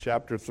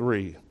chapter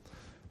 3.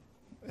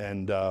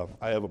 And I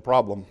have a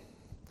problem.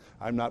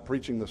 I'm not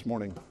preaching this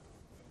morning.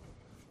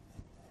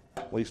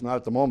 At least not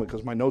at the moment,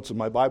 because my notes in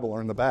my Bible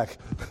are in the back.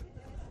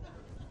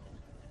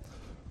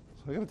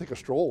 So I got to take a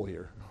stroll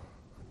here.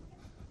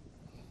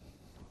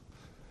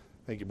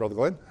 Thank you, Brother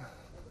Glenn.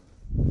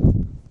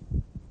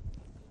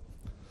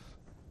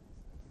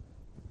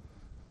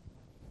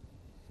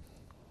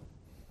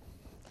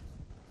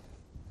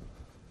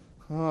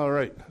 All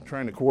right,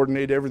 trying to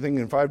coordinate everything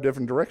in 5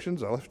 different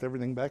directions. I left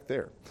everything back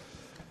there.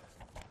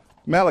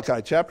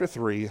 Malachi chapter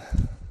 3.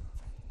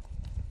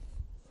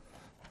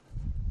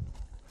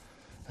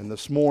 And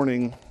this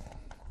morning,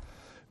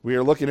 we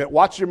are looking at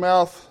Watch Your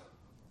Mouth,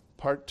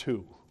 part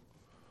 2.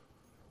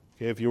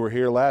 Okay, if you were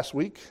here last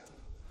week,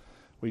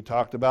 we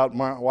talked about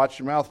Watch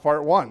Your Mouth,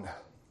 part 1.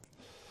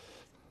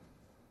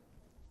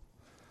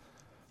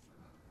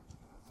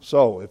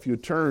 So, if you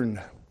turn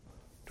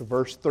to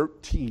verse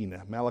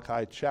 13,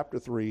 Malachi chapter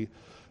 3,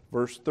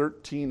 verse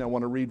 13. I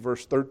want to read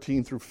verse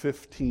 13 through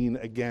 15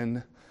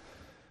 again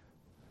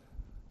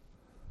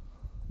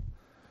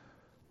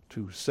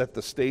to set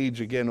the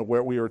stage again of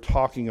where we are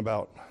talking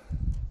about.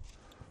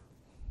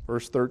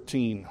 Verse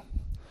 13.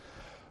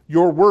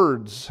 Your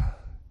words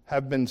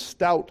have been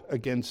stout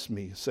against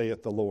me,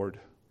 saith the Lord.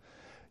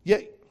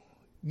 Yet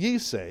ye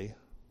say,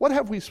 what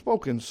have we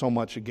spoken so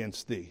much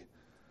against thee?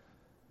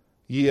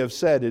 Ye have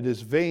said, it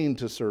is vain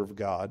to serve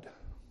God.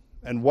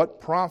 And what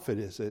profit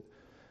is it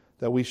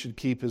that we should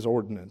keep his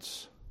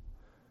ordinance,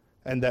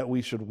 and that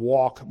we should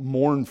walk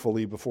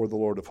mournfully before the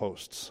Lord of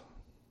hosts?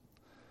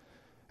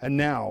 And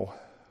now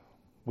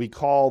we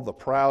call the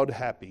proud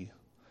happy.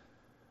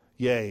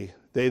 Yea,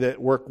 they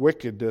that work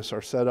wickedness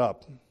are set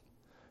up.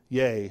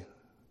 Yea,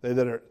 they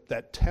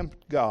that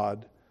tempt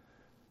God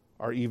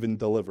are even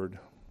delivered.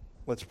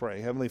 Let's pray.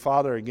 Heavenly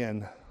Father,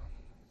 again,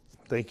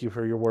 thank you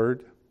for your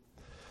word.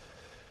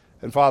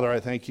 And Father,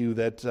 I thank you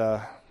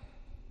that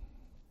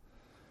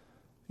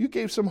you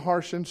gave some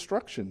harsh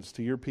instructions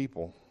to your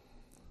people.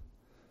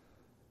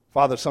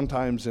 Father,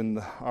 sometimes in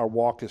our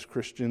walk as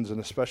Christians,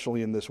 and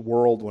especially in this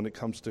world when it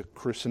comes to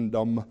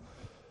Christendom,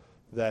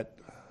 that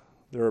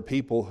there are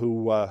people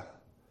who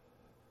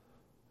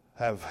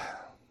have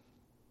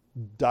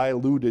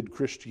diluted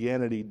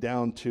Christianity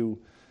down to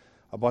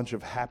a bunch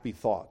of happy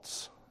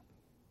thoughts,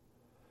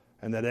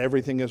 and that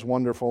everything is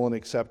wonderful and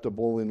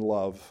acceptable in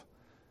love.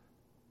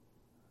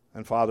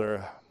 And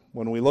Father,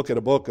 when we look at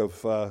a book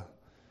of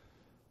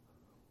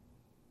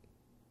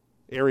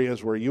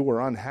areas where you were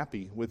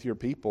unhappy with your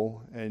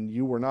people and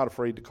you were not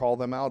afraid to call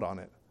them out on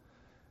it.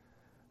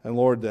 And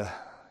Lord,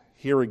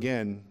 here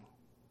again,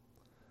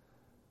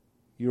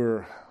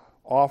 you're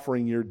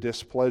offering your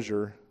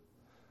displeasure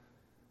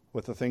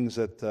with the things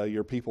that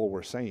your people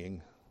were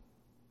saying.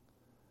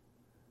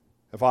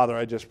 And Father,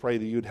 I just pray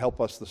that you'd help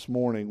us this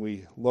morning.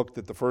 We looked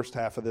at the first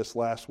half of this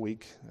last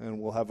week,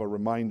 and we'll have a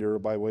reminder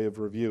by way of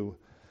review.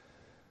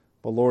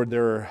 But Lord,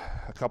 there are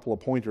a couple of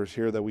pointers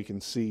here that we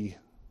can see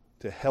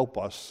to help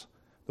us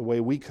the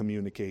way we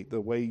communicate, the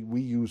way we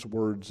use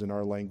words in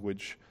our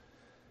language.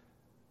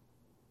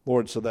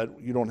 Lord, so that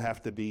you don't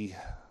have to be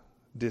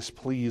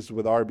displeased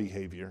with our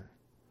behavior.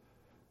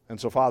 And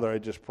so, Father, I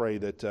just pray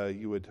that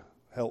you would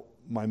help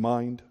my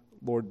mind.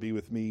 Lord, be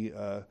with me.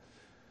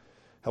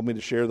 Help me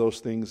to share those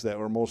things that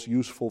are most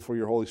useful for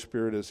your Holy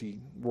Spirit as he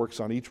works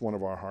on each one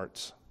of our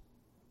hearts.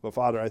 But,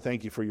 Father, I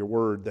thank you for your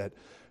word that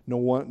no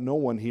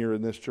one here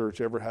in this church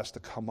ever has to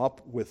come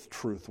up with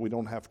truth. We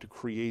don't have to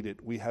create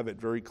it. We have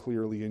it very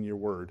clearly in your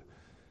word.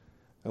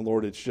 And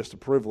Lord, it's just a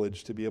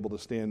privilege to be able to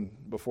stand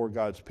before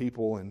God's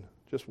people and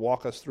just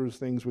walk us through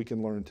things we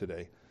can learn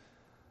today.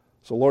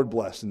 So Lord,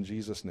 bless in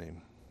Jesus'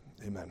 name.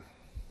 Amen.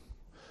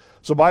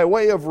 So by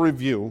way of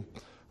review,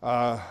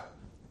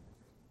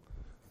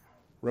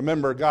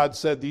 remember God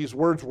said these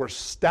words were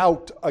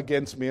stout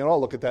against me, and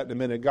I'll look at that in a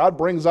minute. God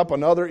brings up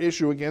another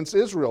issue against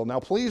Israel. Now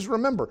please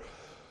remember,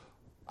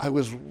 I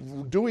was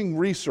doing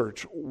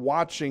research,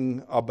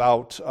 watching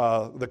about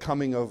the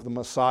coming of the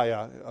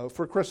Messiah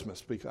for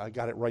Christmas. Because I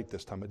got it right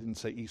this time. I didn't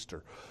say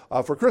Easter.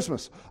 For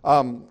Christmas.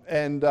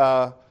 And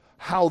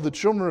how the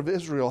children of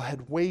Israel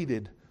had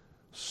waited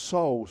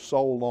so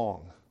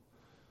long.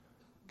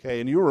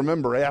 Okay, and you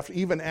remember,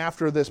 even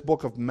after this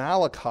book of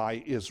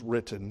Malachi is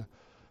written,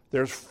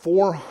 there's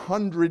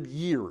 400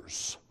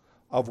 years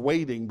of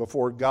waiting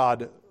before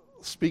God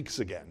speaks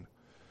again.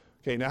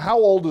 Okay, now how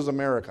old is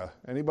America?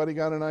 Anybody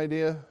got an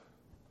idea?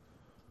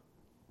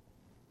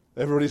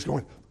 Everybody's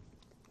going,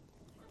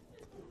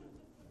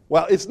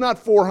 well, it's not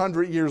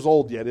 400 years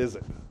old yet, is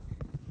it?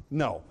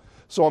 No.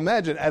 So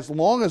imagine, as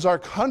long as our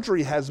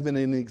country has been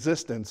in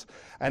existence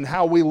and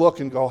how we look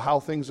and go, how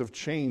things have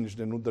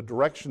changed and the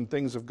direction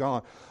things have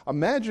gone.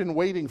 Imagine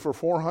waiting for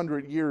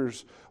 400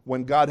 years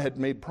when God had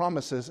made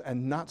promises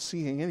and not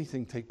seeing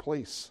anything take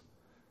place.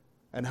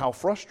 And how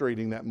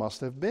frustrating that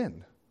must have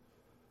been.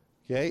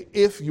 Okay,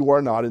 if you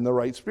are not in the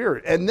right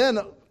spirit. And then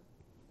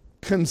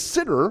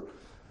consider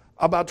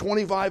about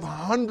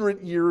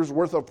 2,500 years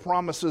worth of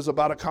promises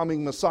about a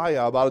coming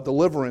Messiah, about a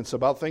deliverance,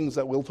 about things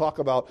that we'll talk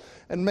about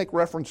and make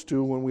reference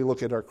to when we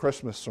look at our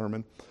Christmas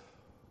sermon,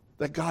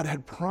 that God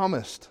had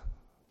promised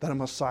that a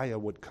Messiah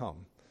would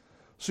come.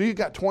 So you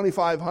got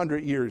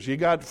 2,500 years. You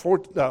got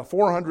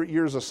 400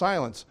 years of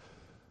silence.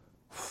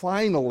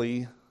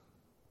 Finally,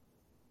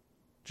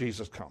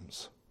 Jesus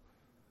comes.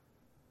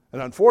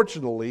 And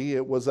unfortunately,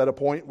 it was at a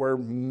point where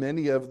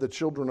many of the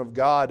children of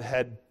God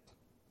had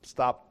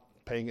stopped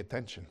paying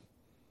attention.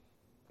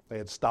 They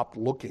had stopped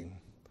looking.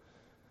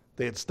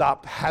 They had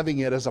stopped having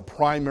it as a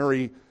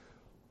primary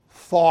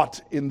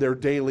thought in their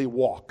daily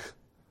walk.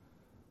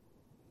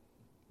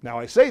 Now,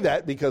 I say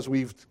that because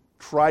we've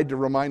tried to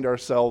remind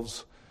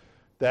ourselves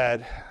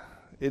that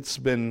it's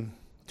been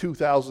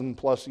 2,000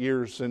 plus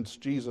years since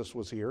Jesus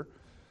was here.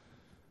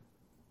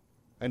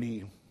 And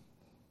he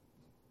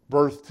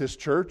birthed his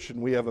church,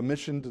 and we have a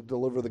mission to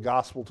deliver the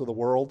gospel to the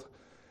world.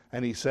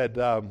 And he said,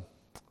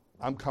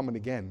 I'm coming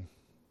again.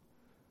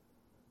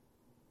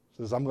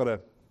 He says, I'm going to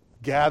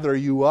gather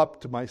you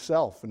up to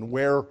myself, and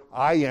where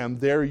I am,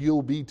 there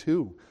you'll be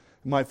too.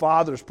 My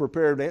Father's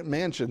prepared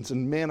mansions,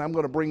 and man, I'm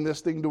going to bring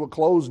this thing to a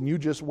close, and you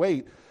just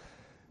wait.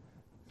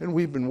 And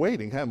we've been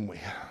waiting, haven't we?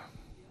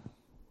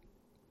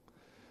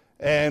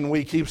 And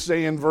we keep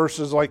saying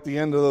verses like the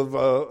end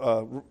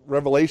of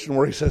Revelation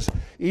where he says,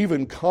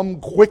 even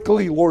come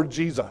quickly, Lord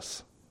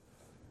Jesus.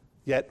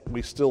 Yet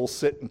we still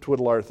sit and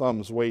twiddle our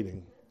thumbs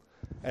waiting.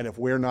 And if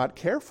we're not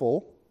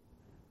careful,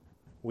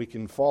 we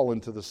can fall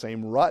into the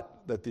same rut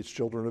that these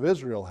children of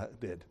Israel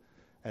did.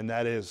 And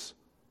that is,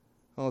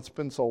 well, it's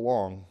been so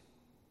long.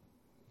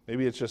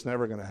 Maybe it's just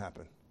never going to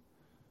happen.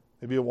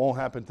 Maybe it won't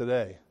happen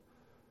today.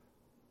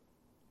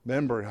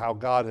 Remember how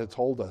God had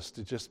told us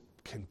to just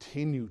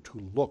continue to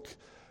look.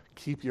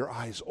 Keep your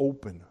eyes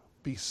open.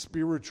 Be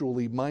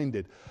spiritually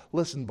minded.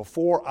 Listen,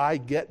 before I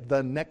get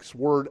the next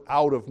word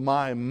out of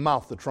my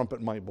mouth, the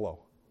trumpet might blow.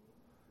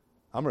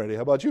 I'm ready.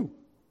 How about you?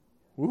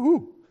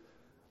 Woohoo.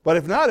 But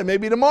if not, it may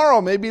be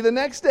tomorrow, maybe the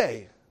next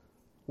day.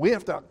 We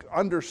have to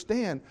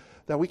understand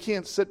that we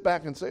can't sit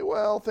back and say,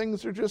 well,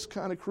 things are just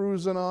kind of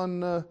cruising on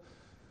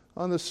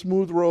the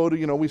smooth road.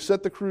 You know, we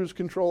set the cruise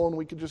control and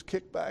we can just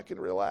kick back and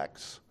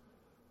relax.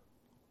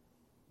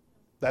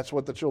 That's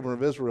what the children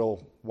of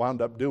Israel wound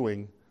up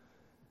doing.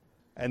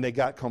 And they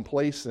got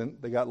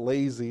complacent, they got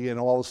lazy, and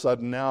all of a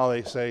sudden now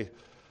they say,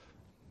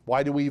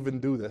 why do we even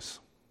do this?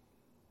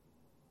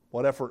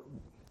 What effort?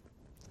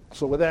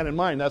 So with that in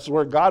mind, that's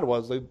where God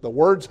was. The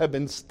words have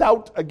been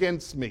stout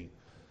against me.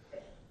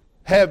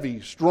 Heavy,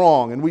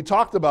 strong. And we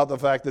talked about the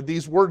fact that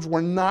these words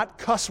were not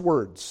cuss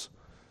words.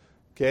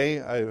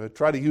 Okay, I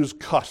try to use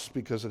cuss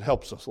because it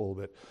helps us a little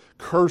bit.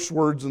 Curse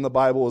words in the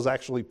Bible is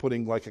actually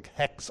putting like a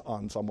hex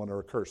on someone or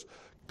a curse.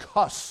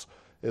 Cuss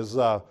is,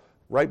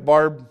 right,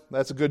 Barb?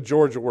 That's a good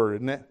Georgia word,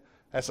 isn't it?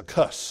 That's a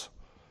cuss.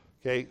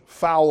 Okay,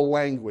 foul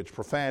language,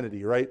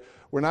 profanity, right?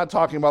 We're not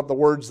talking about the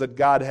words that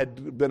God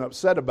had been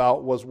upset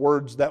about, was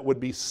words that would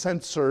be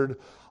censored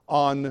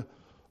on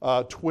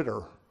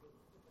Twitter.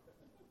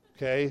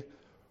 Okay?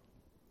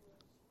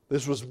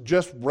 This was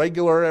just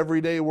regular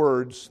everyday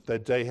words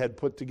that they had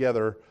put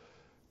together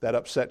that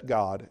upset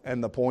God.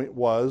 And the point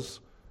was,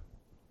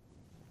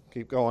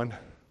 keep going.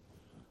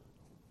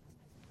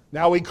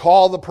 Now we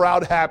call the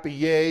proud happy,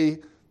 yea,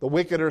 the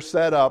wicked are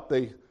set up.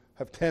 They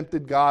have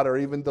tempted God or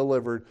even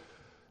delivered.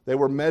 They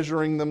were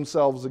measuring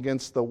themselves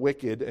against the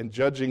wicked and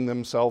judging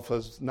themselves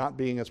as not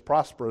being as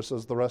prosperous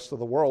as the rest of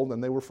the world,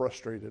 and they were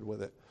frustrated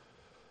with it.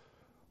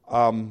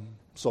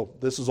 So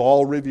this is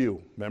all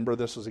review. Remember,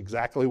 this is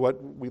exactly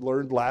what we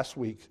learned last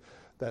week,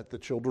 that the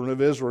children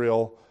of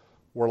Israel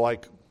were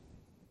like,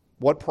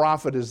 what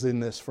profit is in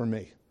this for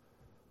me?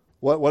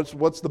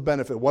 What's the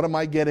benefit? What am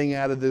I getting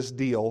out of this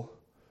deal?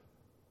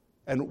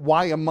 And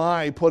why am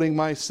I putting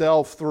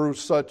myself through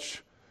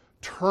such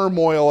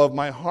turmoil of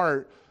my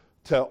heart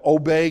to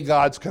obey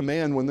God's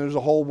command when there's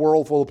a whole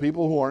world full of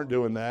people who aren't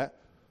doing that?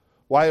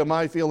 Why am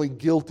I feeling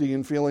guilty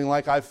and feeling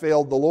like I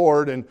failed the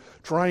Lord and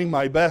trying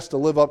my best to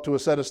live up to a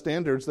set of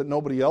standards that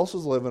nobody else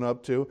is living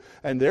up to,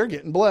 and they're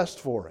getting blessed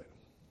for it?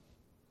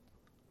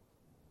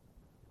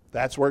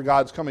 That's where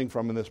God's coming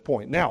from in this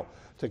point. Now,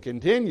 to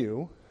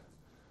continue,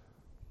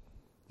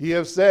 ye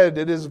have said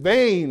it is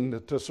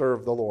vain to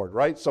serve the Lord,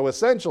 right? So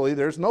essentially,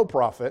 there's no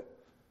profit.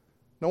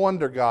 No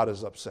wonder God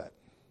is upset.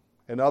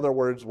 In other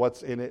words,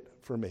 what's in it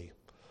for me?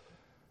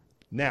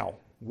 Now,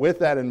 with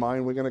that in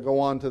mind, we're going to go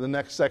on to the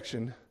next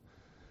section.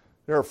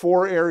 There are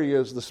 4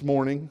 areas this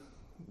morning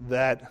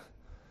that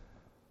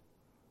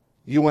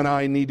you and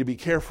I need to be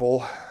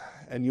careful,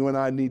 and you and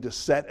I need to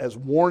set as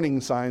warning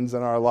signs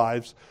in our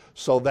lives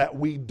so that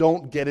we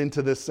don't get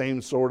into this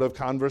same sort of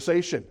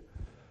conversation.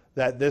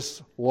 That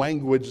this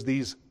language,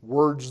 these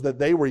words that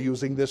they were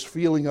using, this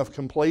feeling of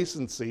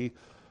complacency,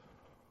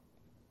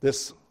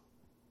 this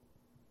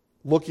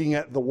looking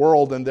at the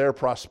world and their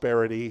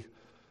prosperity,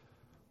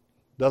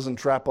 doesn't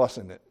trap us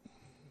in it.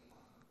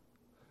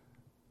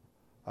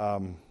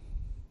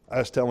 I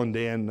was telling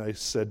Dan, I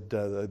said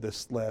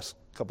this last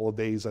couple of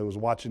days I was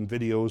watching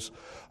videos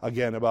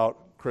again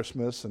about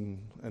Christmas and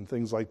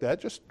things like that,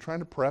 just trying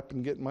to prep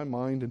and get in my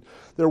mind. And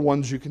they're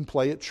ones you can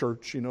play at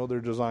church. They're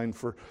designed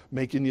for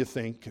making you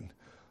think. And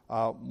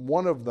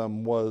one of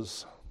them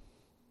was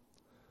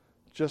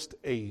just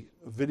a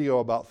video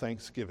about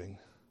Thanksgiving.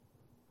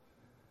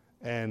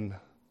 And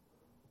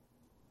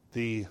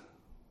the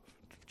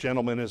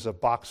gentleman is a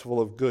box full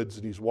of goods,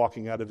 and he's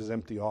walking out of his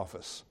empty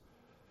office.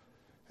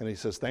 And he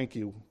says, "Thank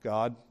you,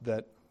 God,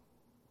 that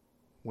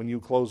when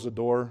you close the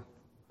door,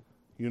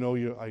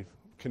 I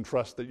can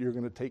trust that you're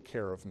going to take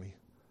care of me."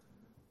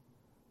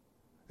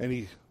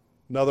 And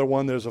another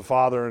one, there's a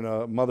father and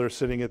a mother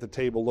sitting at the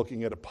table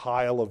looking at a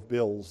pile of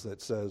bills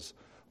that says,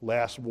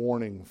 "Last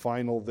warning,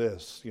 final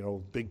this,"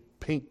 big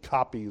pink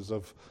copies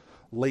of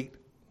late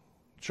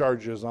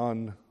charges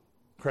on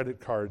credit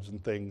cards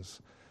and things.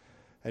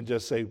 And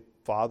just say,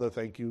 "Father,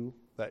 thank you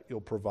that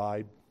you'll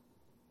provide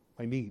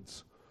my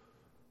needs."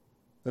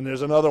 Then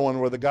there's another one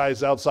where the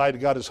guy's outside,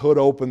 got his hood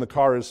open, the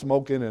car is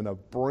smoking, and a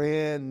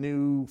brand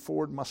new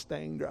Ford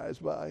Mustang drives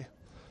by.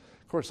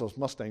 Of course, those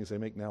Mustangs they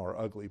make now are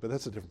ugly, but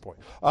that's a different point.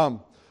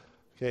 Well,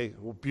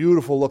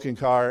 beautiful looking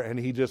car, and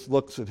he just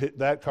looks at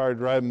that car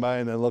driving by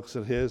and then looks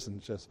at his and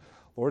just,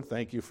 "Lord,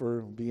 thank you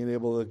for being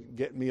able to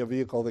get me a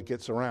vehicle that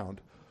gets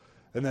around."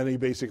 And then he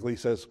basically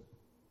says,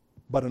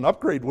 "But an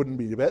upgrade wouldn't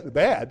be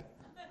bad."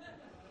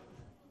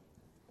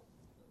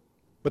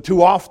 But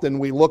too often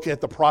we look at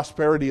the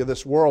prosperity of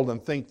this world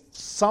and think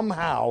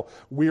somehow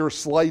we're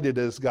slighted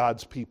as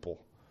God's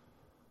people.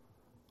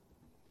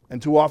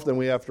 And too often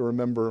we have to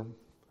remember,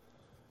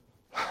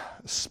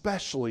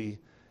 especially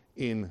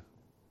in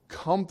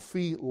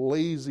comfy,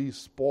 lazy,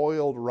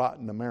 spoiled,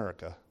 rotten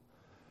America,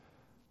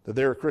 that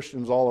there are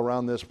Christians all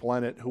around this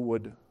planet who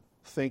would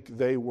think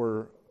they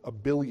were a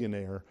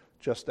billionaire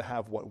just to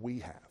have what we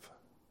have.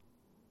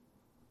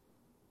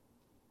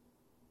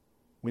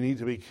 We need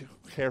to be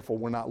careful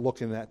we're not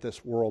looking at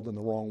this world in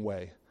the wrong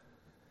way.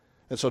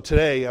 And so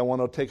today I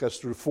want to take us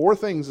through 4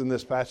 things in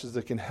this passage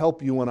that can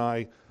help you and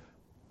I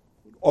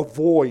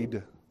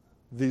avoid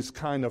these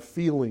kind of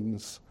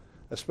feelings,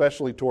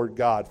 especially toward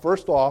God.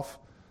 First off,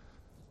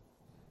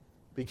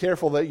 be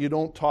careful that you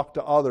don't talk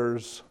to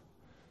others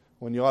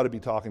when you ought to be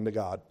talking to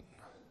God.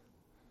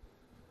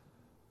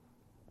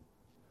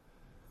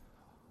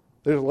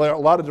 There's a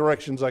lot of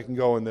directions I can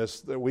go in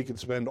this that we could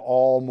spend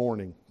all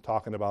morning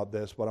talking about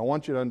this, but I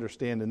want you to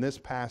understand in this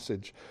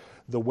passage,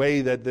 the way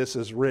that this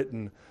is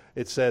written,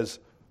 it says,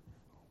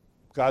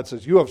 God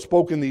says, "You have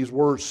spoken these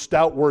words,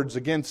 stout words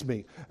against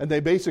me." And they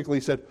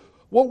basically said,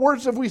 "What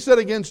words have we said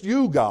against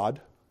you,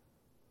 God?"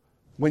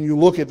 When you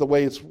look at the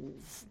way it's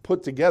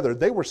put together,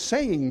 they were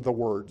saying the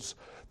words.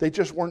 They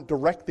just weren't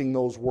directing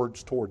those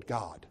words toward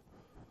God.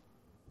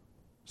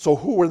 So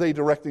who were they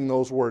directing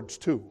those words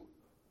to?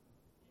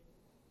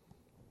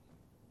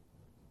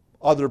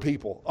 Other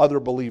people,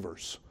 other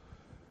believers.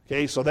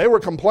 Okay, so they were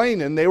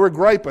complaining, they were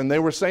griping, they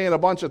were saying a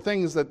bunch of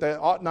things that they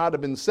ought not have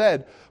been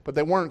said, but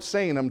they weren't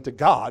saying them to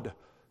God.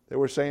 They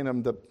were saying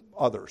them to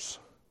others.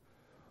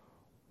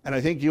 And I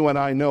think you and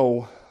I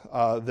know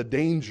the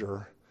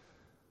danger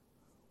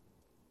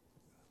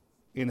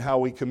in how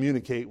we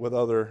communicate with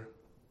other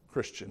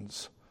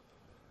Christians.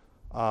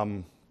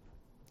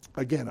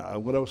 Again,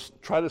 I'm going to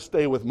try to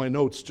stay with my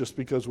notes just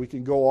because we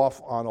can go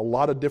off on a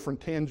lot of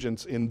different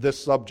tangents in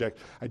this subject.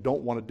 I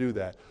don't want to do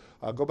that.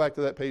 Go back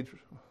to that page.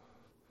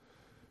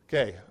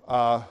 Okay.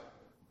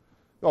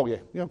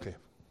 Okay.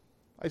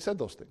 I said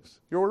those things.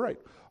 You were right.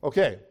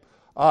 Okay.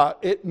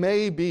 It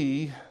may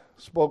be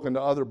spoken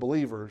to other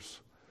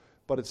believers,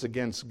 but it's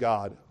against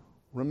God.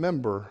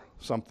 Remember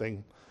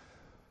something.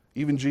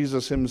 Even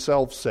Jesus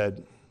himself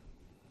said,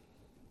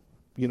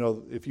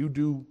 if you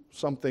do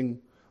something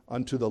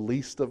unto the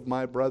least of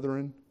my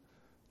brethren,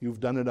 you've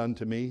done it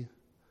unto me.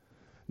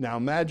 Now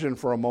imagine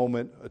for a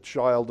moment a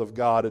child of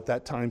God at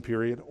that time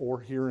period, or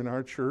here in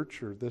our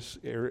church, or this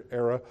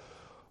era,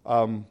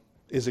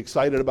 is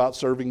excited about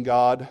serving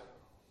God.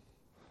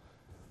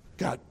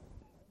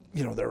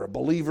 They're a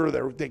believer,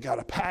 they got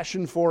a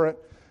passion for it,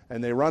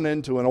 and they run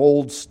into an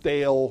old,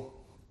 stale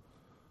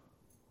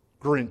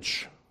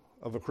Grinch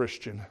of a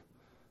Christian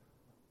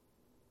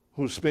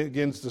who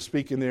begins to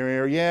speak in their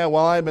ear, "Yeah,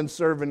 well, I've been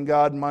serving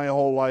God my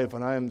whole life,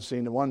 and I haven't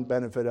seen one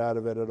benefit out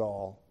of it at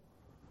all."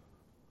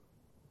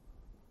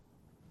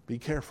 Be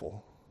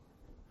careful.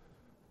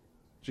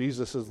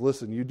 Jesus says,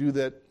 "Listen, you do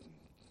that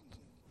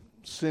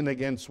sin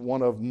against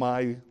one of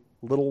my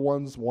little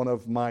ones, one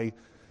of my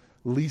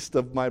least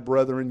of my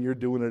brethren, you're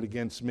doing it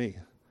against me."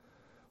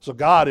 So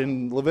God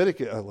in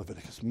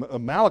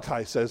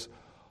Malachi says,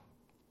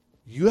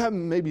 "You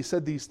haven't maybe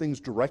said these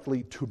things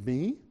directly to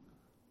me,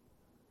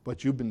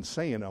 but you've been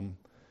saying them.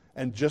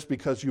 And just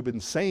because you've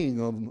been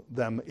saying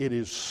them, it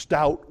is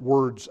stout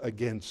words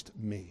against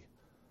me."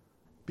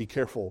 Be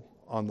careful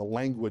on the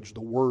language,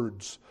 the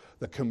words,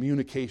 the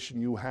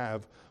communication you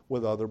have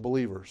with other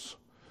believers.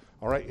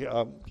 All right,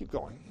 keep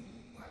going.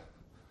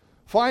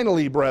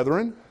 "Finally,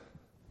 brethren,"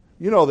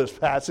 you know this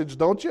passage,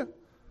 don't you?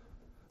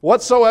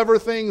 "Whatsoever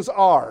things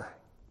are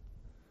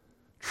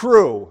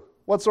true,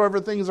 whatsoever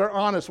things are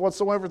honest,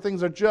 whatsoever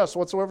things are just,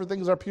 whatsoever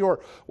things are pure,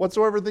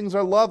 whatsoever things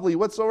are lovely,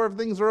 whatsoever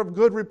things are of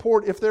good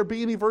report, if there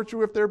be any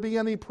virtue, if there be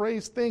any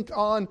praise, think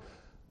on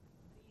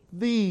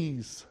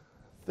these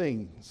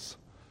things.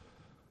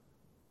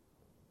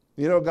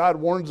 You know, God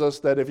warns us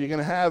that if you're going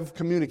to have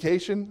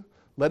communication,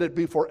 let it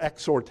be for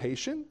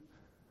exhortation.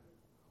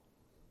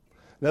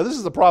 Now, this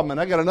is the problem,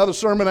 and I got another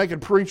sermon I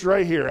could preach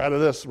right here out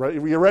of this. Right?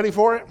 Are you ready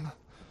for it?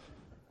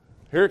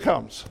 Here it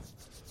comes.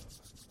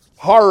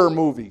 Horror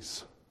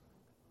movies.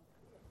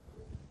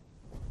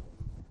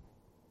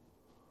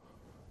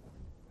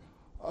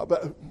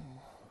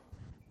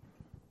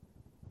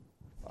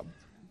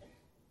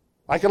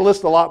 I can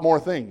list a lot more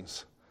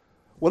things.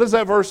 What does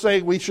that verse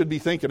say we should be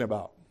thinking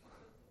about?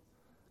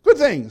 Good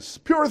things,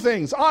 pure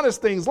things,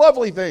 honest things,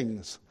 lovely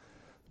things.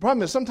 The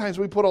problem is sometimes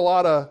we put a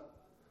lot of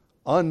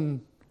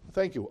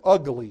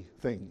ugly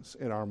things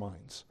in our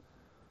minds.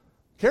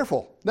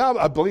 Careful.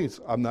 Now, please,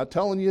 I'm not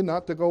telling you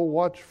not to go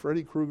watch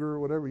Freddy Krueger or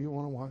whatever you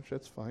want to watch.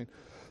 That's fine.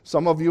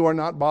 Some of you are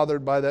not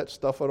bothered by that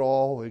stuff at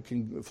all. It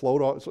can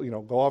float off,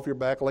 go off your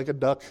back like a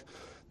duck.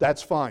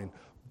 That's fine.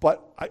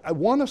 But I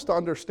want us to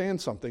understand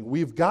something.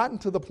 We've gotten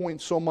to the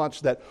point so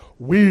much that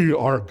we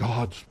are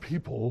God's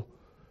people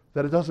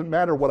that it doesn't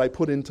matter what I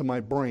put into my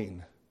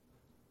brain,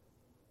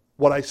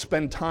 what I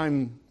spend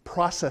time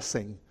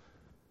processing,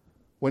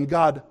 when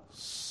God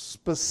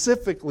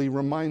specifically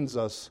reminds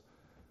us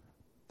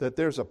that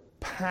there's a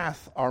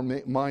path our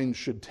mind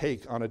should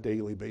take on a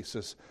daily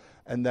basis,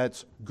 and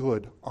that's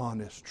good,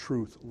 honest,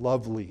 truth,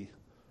 lovely.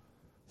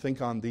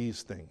 Think on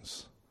these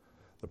things.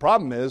 The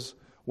problem is,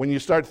 when you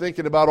start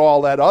thinking about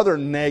all that other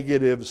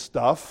negative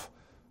stuff,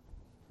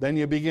 then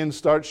you begin to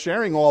start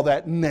sharing all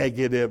that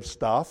negative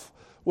stuff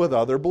with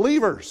other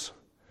believers,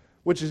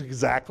 which is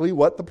exactly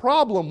what the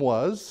problem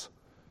was.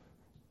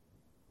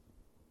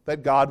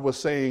 That God was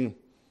saying,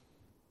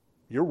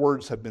 your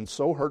words have been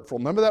so hurtful.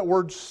 Remember that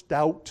word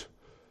stout?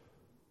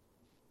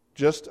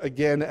 Just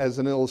again as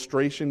an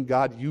illustration,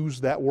 God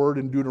used that word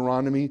in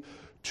Deuteronomy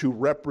to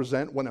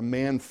represent when a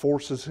man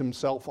forces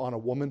himself on a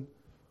woman,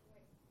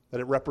 that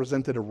it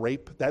represented a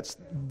rape.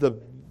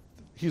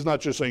 He's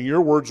not just saying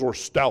your words were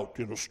stout,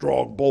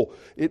 strong, bold.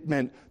 It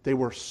meant they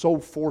were so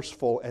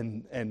forceful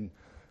and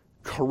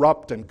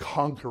corrupt and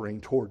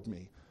conquering toward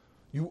me.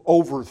 You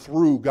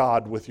overthrew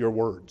God with your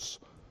words.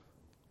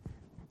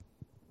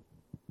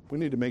 We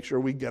need to make sure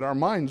we get our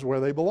minds where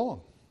they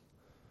belong.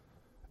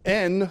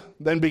 And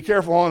then be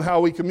careful on how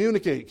we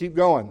communicate. Keep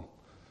going.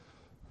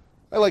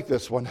 I like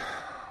this one.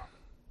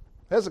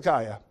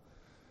 Hezekiah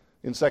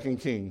in 2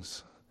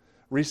 Kings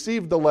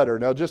received the letter.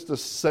 Now, just to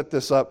set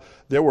this up,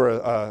 there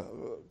were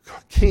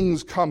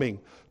kings coming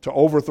to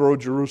overthrow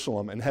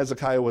Jerusalem, and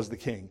Hezekiah was the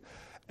king.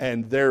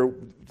 And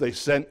they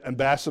sent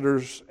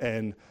ambassadors,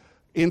 and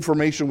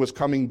information was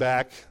coming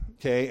back.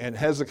 Okay, and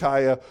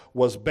Hezekiah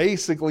was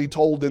basically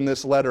told in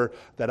this letter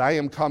that I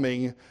am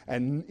coming,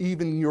 and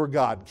even your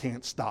God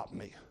can't stop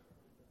me.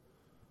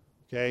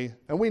 Okay,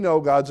 and we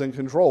know God's in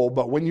control,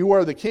 but when you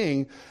are the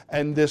king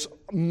and this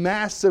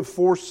massive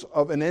force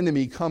of an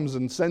enemy comes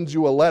and sends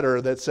you a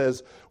letter that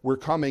says, we're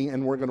coming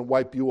and we're going to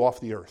wipe you off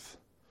the earth.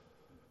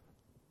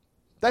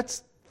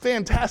 That's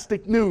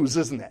fantastic news,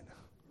 isn't it?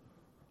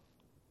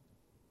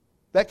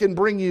 That can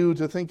bring you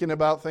to thinking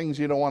about things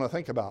you don't want to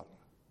think about.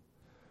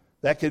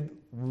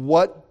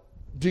 What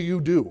do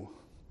you do?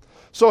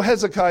 So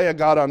Hezekiah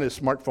got on his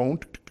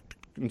smartphone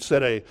and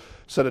sent a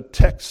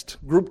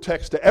group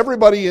text to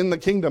everybody in the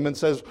kingdom and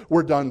says,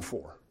 we're done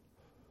for.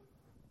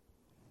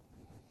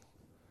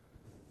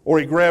 Or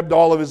he grabbed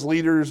all of his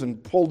leaders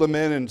and pulled them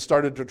in and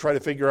started to try to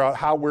figure out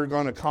how we're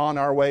going to con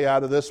our way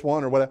out of this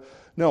one or whatever.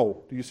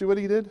 No. Do you see what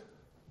he did?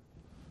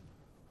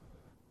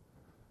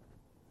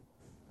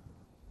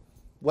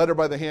 Letter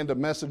by the hand of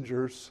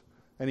messengers,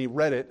 and he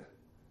read it.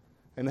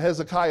 And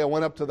Hezekiah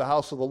went up to the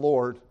house of the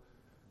Lord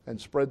and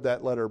spread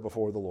that letter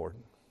before the Lord.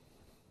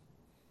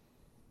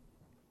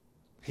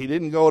 He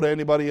didn't go to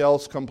anybody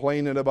else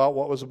complaining about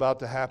what was about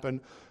to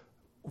happen,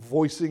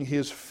 voicing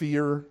his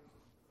fear,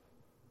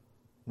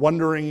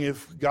 wondering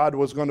if God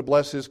was going to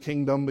bless his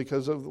kingdom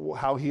because of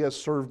how he has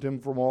served him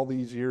from all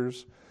these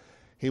years.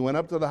 He went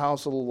up to the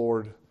house of the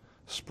Lord,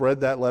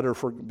 spread that letter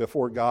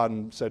before God,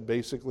 and said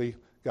basically,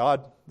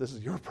 God, this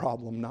is your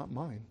problem, not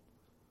mine.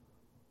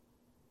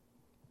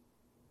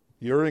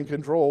 You're in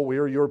control. We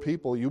are your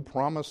people. You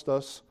promised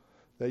us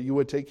that you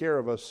would take care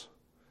of us.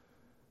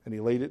 And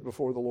he laid it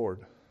before the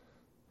Lord.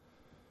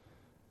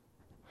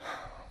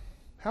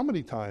 How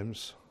many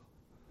times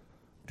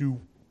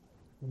do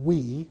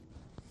we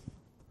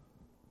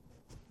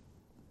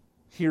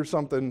hear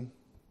something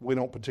we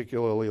don't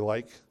particularly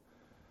like,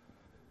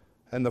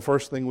 and the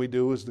first thing we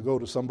do is to go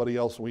to somebody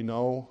else we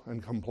know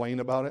and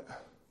complain about it?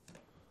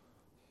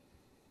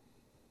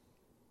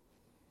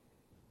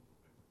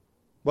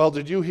 Well,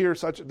 did you hear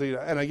such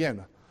a... And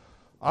again,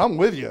 I'm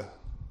with you.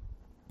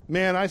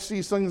 Man, I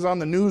see things on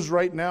the news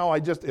right now.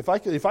 If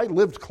I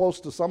lived close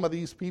to some of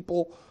these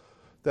people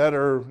that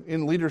are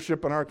in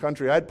leadership in our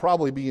country, I'd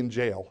probably be in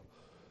jail.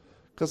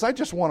 Because I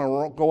just want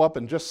to go up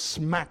and just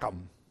smack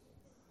them.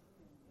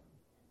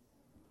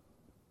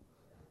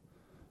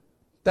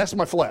 That's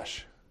my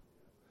flesh.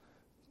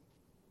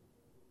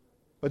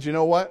 But you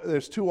know what?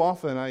 There's too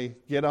often I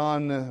get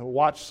on,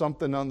 watch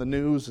something on the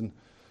news and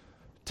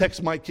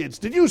text my kids,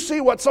 did you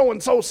see what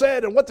so-and-so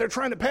said and what they're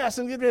trying to pass?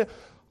 And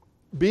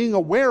being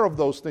aware of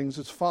those things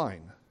is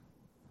fine.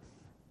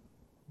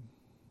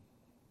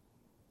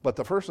 But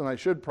the person I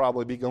should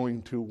probably be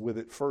going to with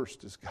it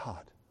first is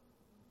God.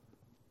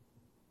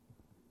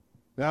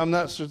 Now, I'm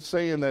not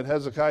saying that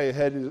Hezekiah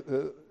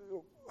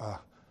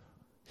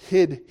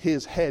hid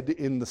his head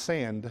in the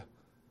sand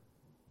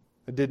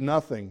and did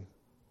nothing.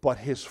 But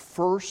his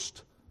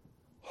first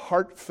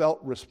heartfelt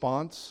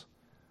response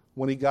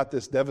when he got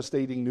this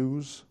devastating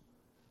news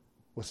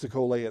was to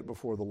go lay it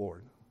before the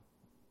Lord.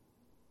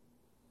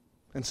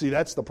 And see,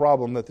 that's the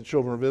problem that the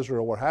children of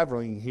Israel were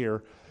having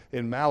here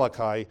in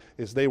Malachi,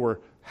 is they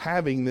were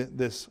having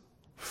this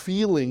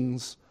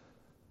feelings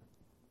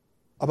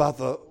about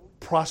the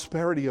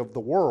prosperity of the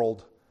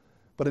world,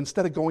 but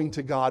instead of going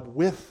to God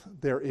with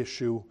their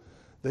issue,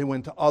 they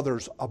went to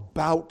others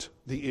about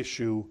the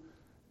issue,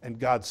 and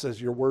God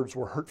says, your words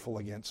were hurtful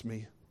against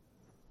me.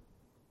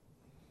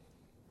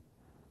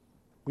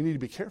 We need to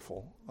be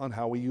careful on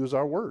how we use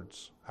our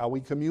words, how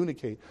we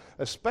communicate,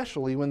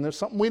 especially when there's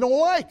something we don't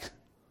like.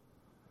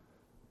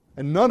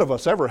 And none of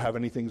us ever have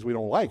any things we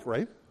don't like,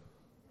 right?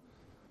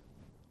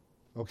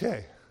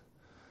 Okay.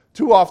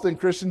 Too often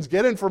Christians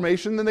get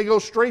information, then they go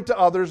straight to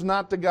others,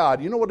 not to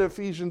God. You know what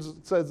Ephesians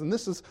says,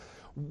 and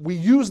we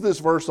use this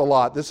verse a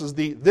lot. This is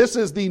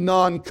the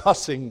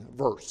non-cussing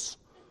verse.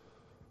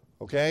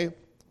 Okay?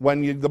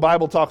 When the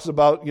Bible talks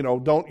about,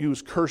 don't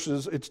use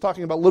curses, it's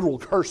talking about literal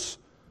curse.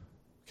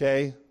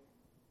 Okay?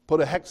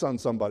 Put a hex on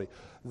somebody.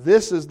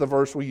 This is the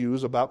verse we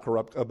use about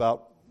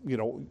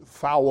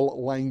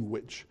foul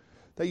language.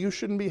 That you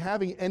shouldn't be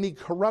having any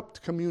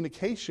corrupt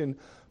communication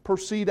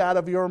proceed out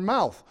of your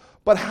mouth.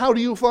 But how do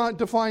you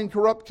define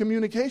corrupt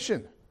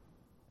communication?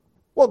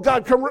 Well,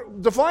 God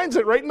defines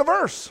it right in the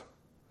verse.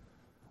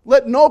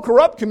 Let no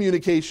corrupt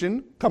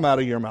communication come out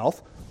of your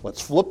mouth.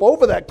 Let's flip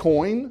over that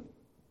coin.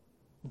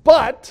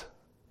 But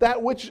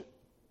that which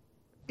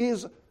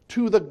is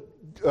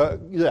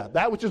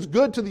that which is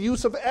good to the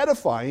use of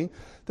edifying,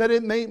 that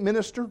it may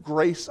minister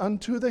grace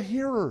unto the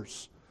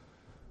hearers.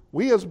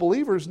 We as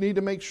believers need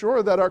to make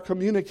sure that our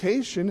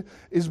communication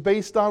is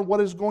based on what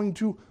is going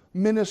to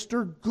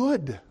minister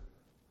good.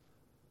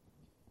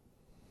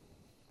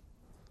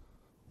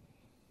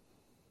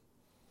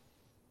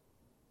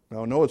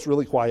 Now, I know it's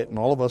really quiet, and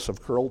all of us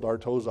have curled our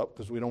toes up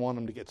because we don't want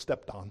them to get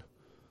stepped on.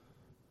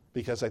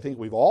 Because I think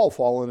we've all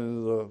fallen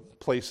into the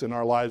place in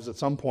our lives at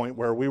some point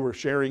where we were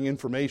sharing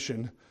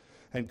information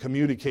and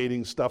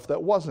communicating stuff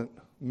that wasn't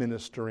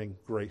ministering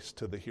grace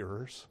to the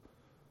hearers.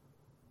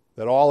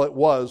 That all it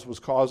was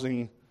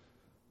causing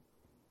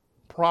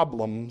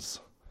problems.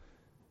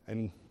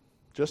 And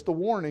just a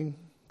warning,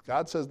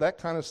 God says that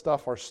kind of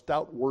stuff are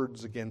stout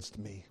words against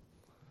me.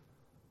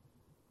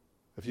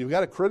 If you've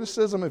got a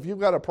criticism, if you've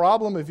got a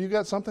problem, if you've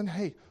got something,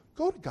 hey,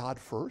 go to God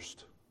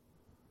first.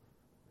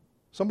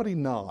 Somebody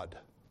nod.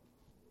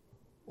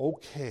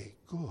 Okay,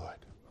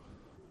 good.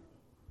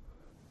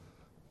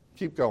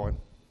 Keep going.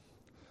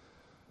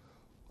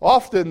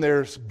 Often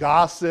there's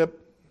gossip,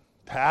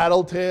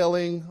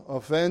 tattletaling,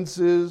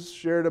 offenses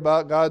shared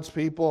about God's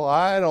people.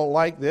 I don't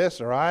like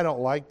this, or I don't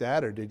like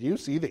that, or did you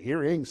see the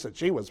earrings that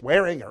she was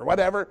wearing, or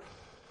whatever?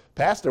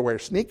 Pastor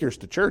wears sneakers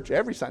to church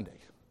every Sunday.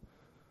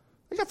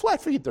 They got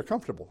flat feet, they're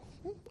comfortable.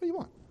 What do you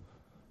want?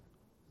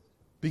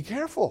 Be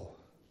careful.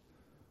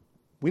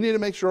 We need to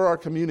make sure our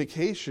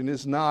communication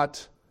is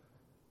not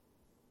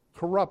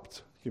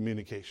corrupt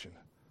communication.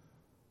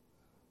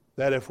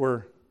 That if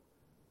we're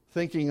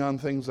thinking on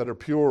things that are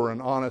pure and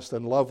honest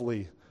and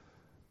lovely,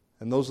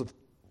 and those are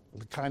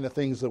the kind of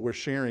things that we're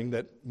sharing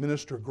that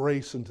minister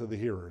grace into the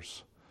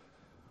hearers.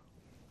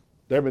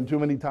 There have been too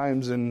many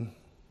times in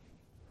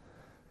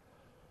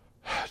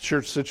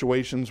church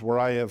situations where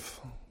I have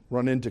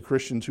run into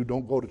Christians who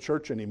don't go to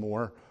church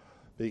anymore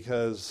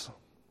because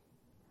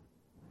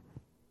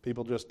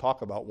people just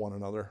talk about one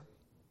another.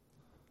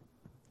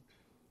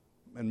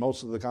 And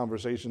most of the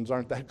conversations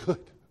aren't that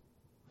good.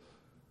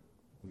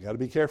 We got to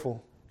be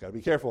careful. Got to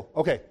be careful.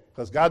 Okay,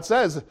 because God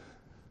says,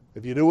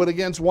 if you do it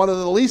against one of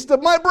the least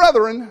of my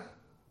brethren,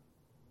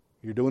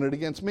 you're doing it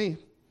against me.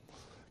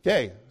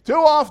 Okay, too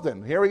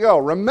often, here we go.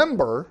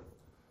 Remember,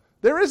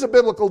 there is a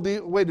biblical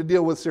way to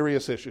deal with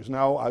serious issues.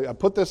 Now, I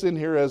put this in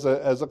here as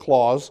a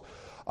clause.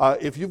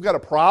 If you've got a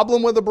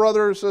problem with a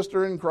brother or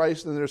sister in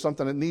Christ, and there's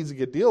something that needs to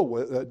get dealt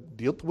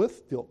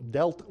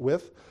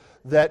with,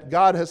 that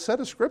God has set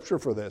a scripture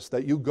for this,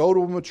 that you go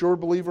to a mature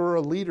believer or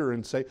a leader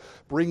and say,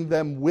 bring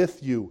them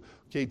with you,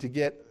 okay, to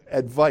get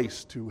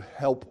advice to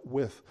help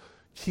with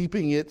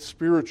keeping it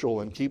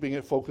spiritual and keeping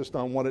it focused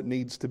on what it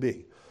needs to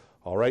be.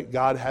 All right,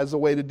 God has a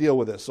way to deal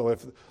with this. So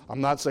if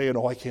I'm not saying,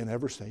 I can't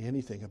ever say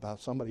anything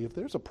about somebody. If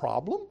there's a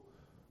problem,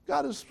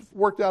 God has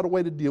worked out a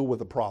way to deal with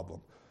the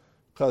problem.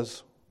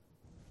 Because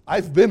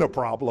I've been a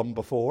problem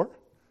before.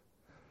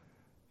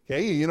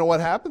 Okay, you know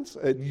what happens?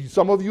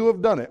 Some of you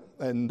have done it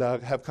and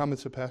have come and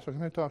said, Pastor,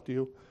 can I talk to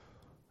you?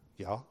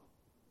 Yeah.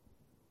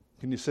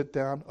 Can you sit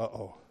down?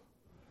 Uh-oh.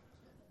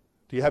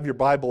 Do you have your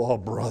Bible? Oh,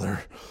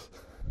 brother.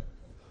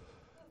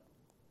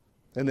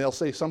 And they'll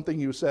say something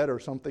you said or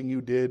something you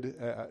did,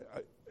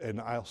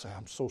 and I'll say,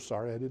 I'm so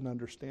sorry, I didn't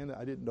understand it.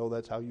 I didn't know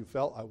that's how you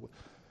felt.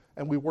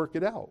 And we work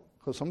it out.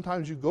 Because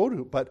sometimes you go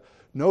to, but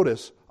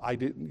notice,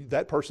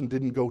 that person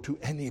didn't go to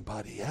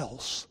anybody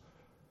else.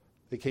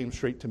 They came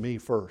straight to me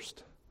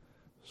first,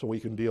 so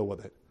we can deal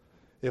with it.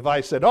 If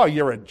I said, oh,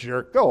 you're a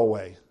jerk, go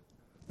away,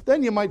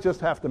 then you might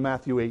just have to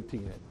Matthew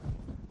 18 it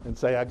and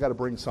say, I've got to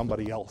bring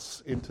somebody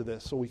else into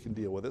this so we can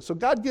deal with it. So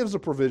God gives a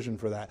provision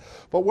for that.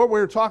 But what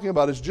we're talking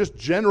about is just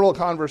general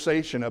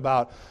conversation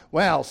about,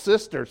 well,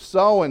 sister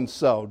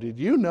so-and-so, did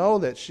you know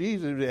that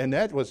and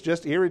that was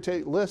just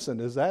irritating. Listen,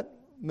 is that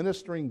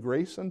ministering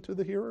grace unto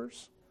the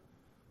hearers?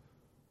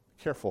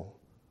 Careful.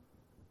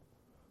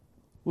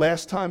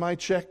 Last time I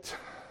checked,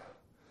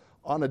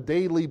 on a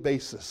daily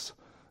basis,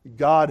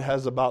 God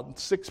has about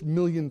 6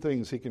 million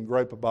things he can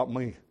gripe about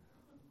me.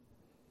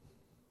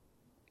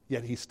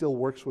 Yet he still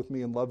works with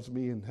me and loves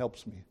me and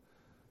helps me.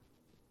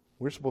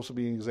 We're supposed to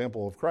be an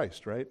example of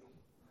Christ, right?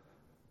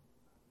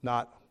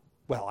 Not,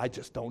 well, I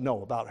just don't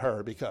know about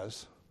her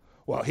because,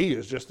 well, he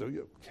is just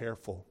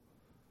careful.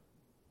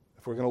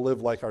 If we're going to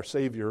live like our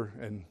Savior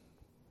and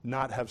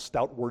not have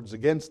stout words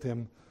against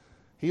him,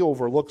 he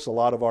overlooks a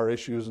lot of our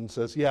issues and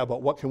says, yeah,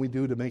 but what can we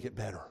do to make it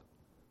better?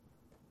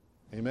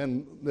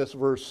 Amen. This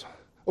verse,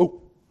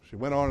 she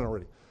went on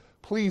already.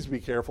 Please be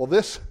careful.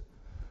 This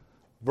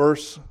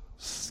verse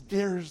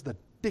scares the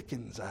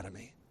dickens out of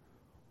me.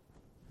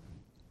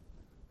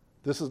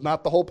 This is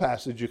not the whole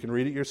passage. You can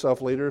read it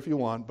yourself later if you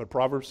want, but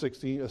Proverbs 6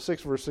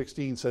 verse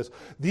 16 says,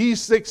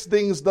 these 6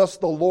 things doth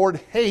the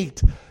Lord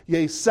hate,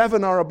 yea,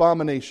 7 are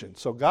abomination.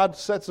 So God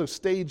sets a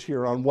stage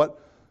here on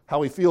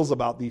how he feels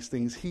about these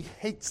things. He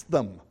hates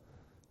them.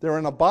 They're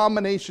an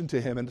abomination to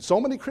him. And so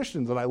many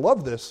Christians, and I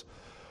love this,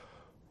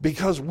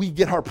 because we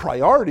get our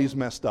priorities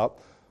messed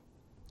up,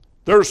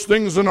 there's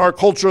things in our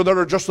culture that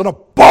are just an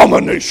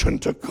abomination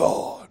to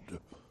God.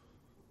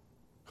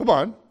 Come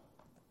on.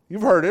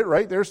 You've heard it,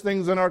 right? There's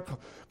things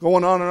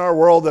going on in our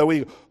world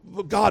that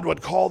God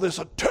would call this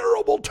a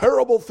terrible,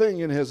 terrible thing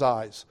in his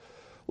eyes.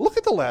 Look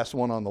at the last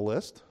one on the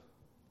list.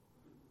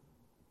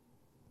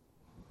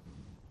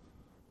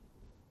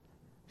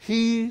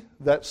 He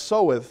that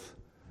soweth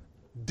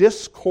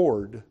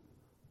discord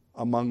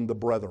among the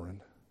brethren.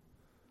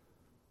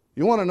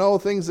 You want to know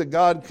things that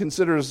God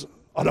considers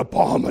an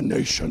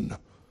abomination?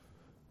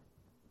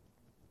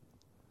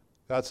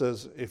 God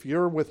says, if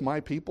you're with my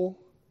people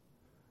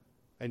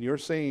and you're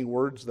saying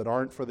words that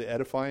aren't for the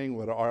edifying,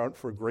 that aren't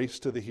for grace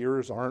to the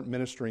hearers, aren't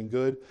ministering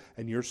good,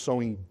 and you're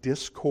sowing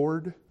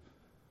discord,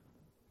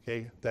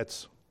 okay,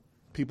 that's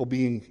people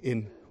being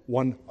in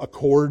one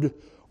accord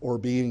or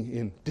being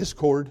in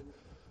discord.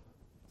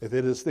 If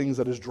it is things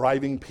that is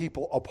driving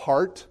people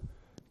apart,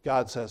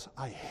 God says,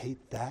 I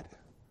hate that.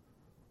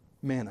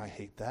 Man, I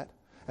hate that.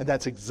 And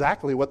that's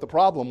exactly what the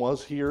problem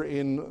was here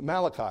in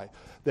Malachi.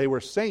 They were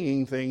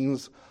saying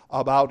things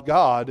about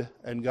God,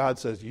 and God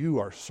says, you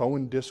are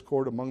sowing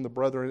discord among the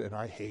brethren, and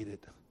I hate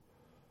it.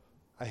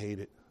 I hate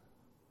it.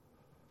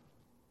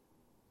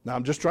 Now,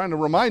 I'm just trying to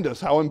remind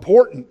us how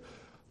important.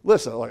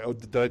 Listen,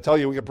 did I tell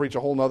you we could preach a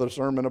whole nother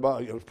sermon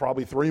about,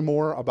 probably 3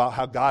 more, about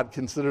how God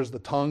considers the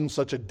tongue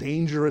such a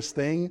dangerous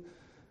thing?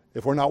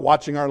 If we're not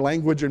watching our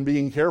language and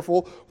being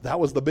careful, that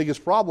was the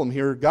biggest problem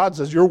here. God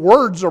says your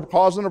words are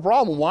causing a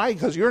problem. Why?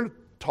 Because you're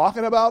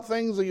talking about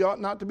things that you ought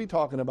not to be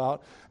talking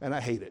about, and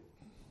I hate it.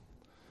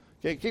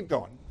 Okay, keep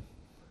going.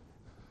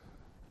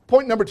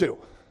 Point number 2.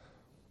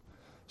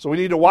 So we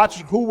need to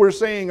watch who we're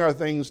saying our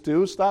things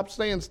to. Stop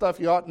saying stuff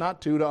you ought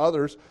not to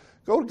others.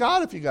 Go to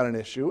God if you got an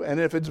issue, and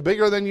if it's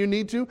bigger than you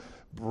need to,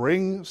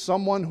 bring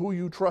someone who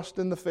you trust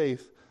in the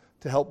faith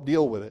to help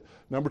deal with it.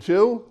 Number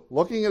 2,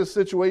 looking at a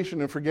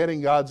situation and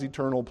forgetting God's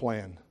eternal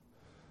plan.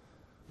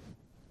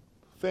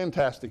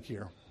 Fantastic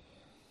here.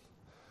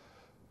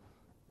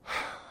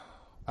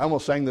 I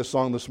almost sang this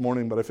song this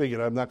morning, but I figured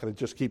I'm not going to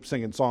just keep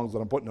singing songs that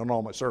I'm putting on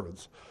all my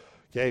sermons.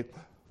 Okay?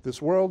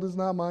 This world is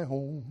not my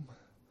home.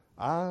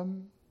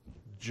 I'm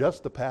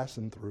just a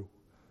passing through.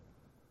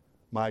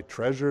 My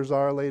treasures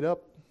are laid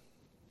up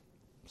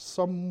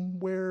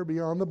somewhere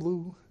beyond the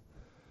blue.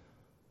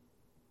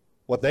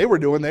 What they were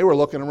doing, they were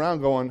looking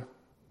around going,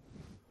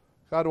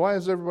 God, why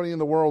is everybody in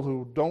the world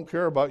who don't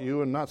care about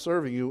you and not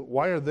serving you,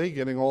 why are they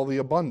getting all the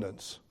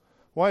abundance?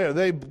 Why are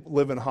they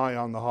living high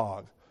on the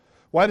hog?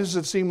 Why does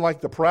it seem like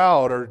the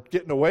proud are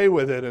getting away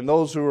with it and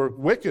those who are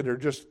wicked are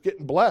just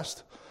getting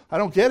blessed? I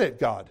don't get it,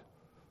 God.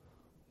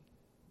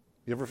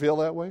 You ever feel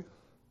that way?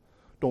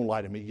 Don't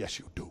lie to me. Yes,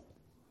 you do.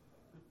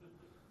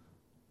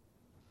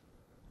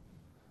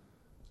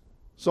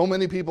 So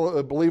many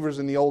people, believers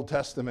in the Old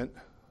Testament,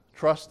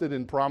 trusted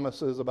in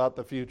promises about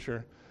the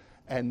future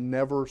and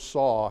never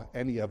saw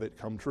any of it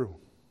come true.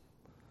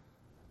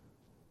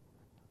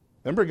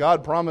 Remember,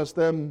 God promised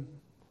them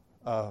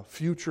a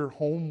future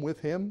home with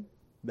him?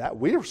 That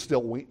we're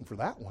still waiting for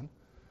that one.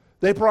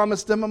 They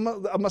promised them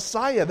a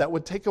Messiah that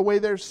would take away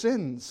their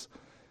sins.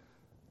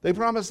 They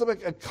promised them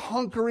a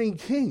conquering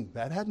king.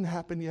 That hadn't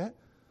happened yet.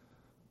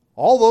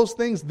 All those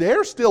things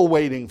they're still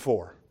waiting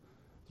for.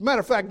 As a matter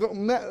of fact,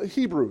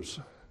 Hebrews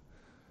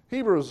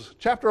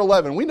chapter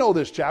 11. We know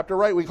this chapter,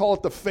 right? We call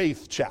it the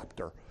faith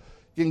chapter.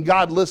 And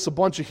God lists a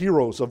bunch of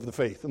heroes of the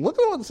faith. And look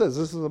at what it says.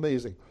 This is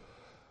amazing.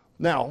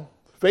 Now,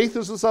 faith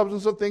is the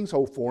substance of things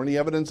hoped for and the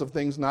evidence of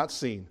things not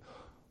seen.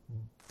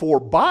 For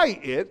by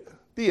it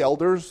the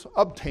elders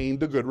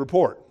obtained a good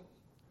report.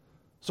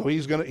 So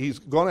he's going to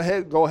go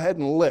ahead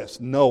and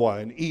list Noah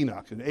and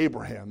Enoch and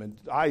Abraham and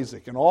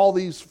Isaac and all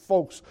these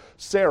folks,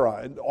 Sarah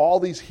and all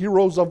these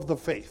heroes of the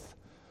faith.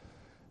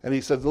 And he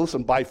says,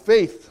 listen, by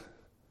faith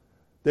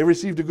they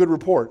received a good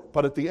report.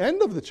 But at the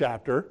end of the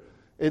chapter,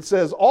 it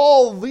says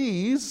all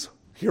these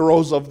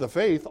heroes of the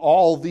faith,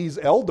 all these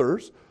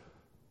elders,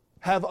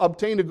 have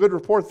obtained a good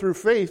report through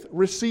faith,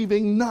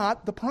 receiving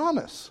not the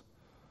promise.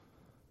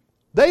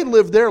 They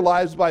lived their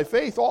lives by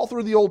faith all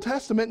through the Old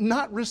Testament,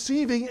 not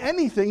receiving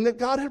anything that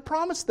God had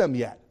promised them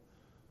yet.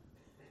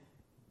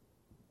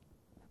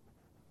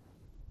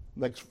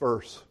 Next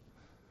verse.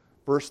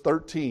 Verse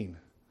 13.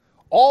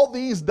 All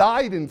these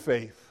died in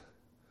faith,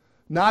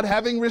 not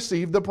having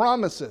received the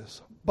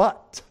promises,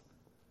 but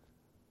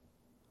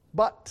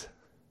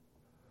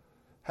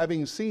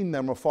having seen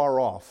them afar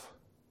off,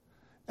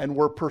 and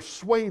were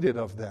persuaded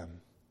of them,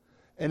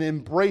 and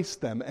embraced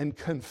them, and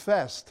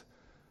confessed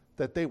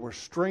that they were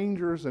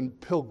strangers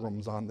and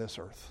pilgrims on this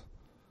earth.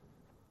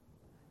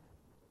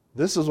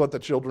 This is what the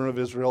children of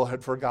Israel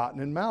had forgotten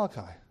in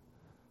Malachi.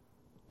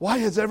 Why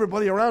is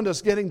everybody around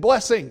us getting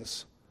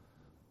blessings?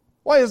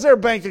 Why is their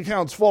bank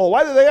accounts full?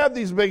 Why do they have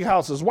these big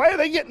houses? Why are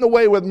they getting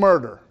away with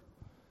murder?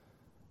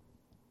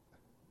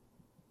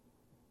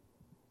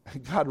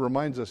 And God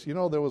reminds us,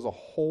 there was a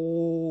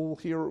whole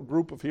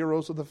group of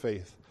heroes of the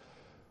faith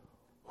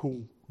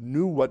who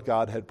knew what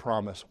God had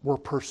promised, were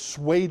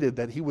persuaded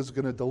that he was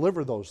going to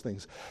deliver those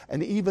things.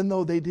 And even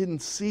though they didn't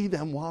see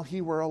them while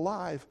he were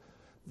alive,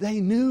 they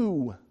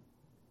knew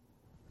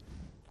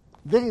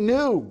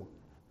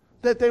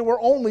that they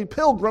were only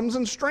pilgrims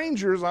and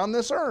strangers on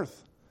this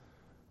earth.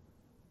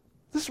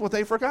 This is what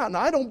they've forgotten.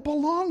 I don't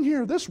belong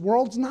here. This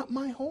world's not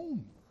my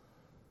home.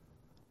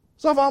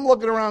 So if I'm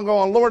looking around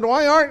going, Lord,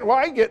 why aren't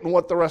I getting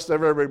what the rest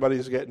of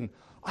everybody's getting?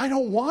 I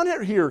don't want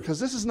it here because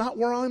this is not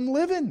where I'm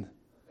living.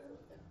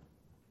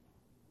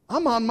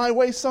 I'm on my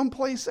way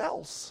someplace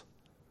else.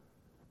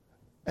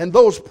 And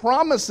those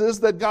promises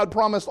that God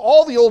promised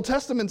all the Old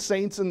Testament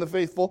saints and the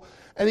faithful,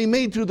 and he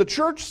made to the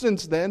church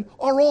since then,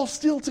 are all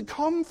still to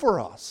come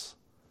for us.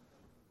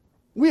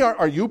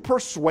 Are you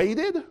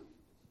persuaded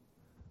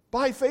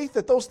by faith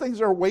that those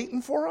things are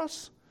waiting for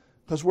us?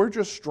 Because we're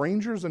just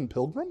strangers and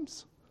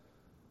pilgrims?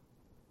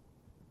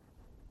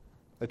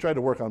 I tried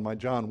to work on my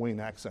John Wayne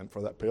accent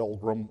for that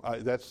pilgrim.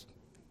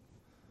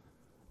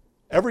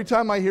 Every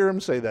time I hear him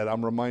say that,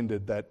 I'm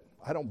reminded that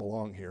I don't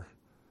belong here.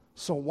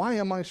 So why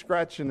am I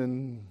scratching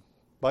and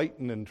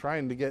biting and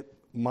trying to get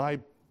my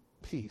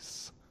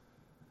peace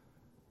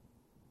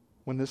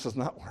when this is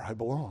not where I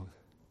belong?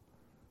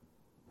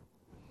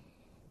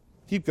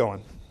 Keep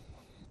going.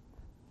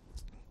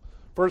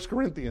 1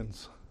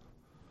 Corinthians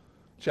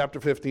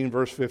chapter 15,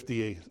 verse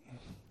 58.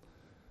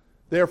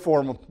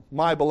 Therefore,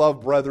 my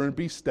beloved brethren,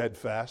 be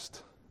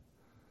steadfast,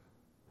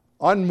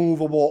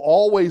 unmovable,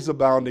 always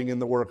abounding in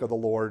the work of the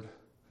Lord.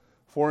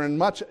 For in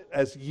much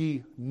as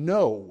ye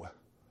know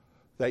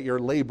that your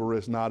labor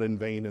is not in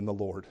vain in the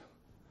Lord.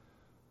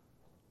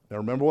 Now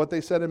remember what they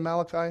said in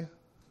Malachi?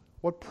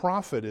 What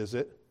profit is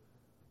it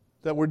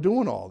that we're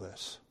doing all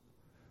this?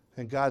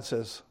 And God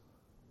says,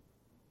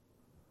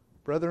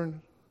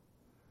 brethren,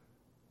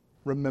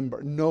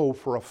 know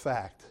for a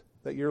fact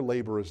that your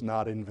labor is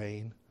not in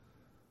vain.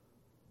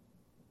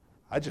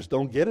 I just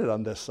don't get it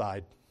on this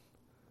side.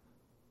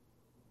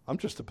 I'm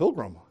just a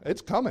pilgrim.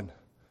 It's coming.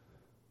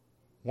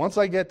 Once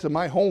I get to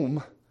my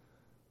home,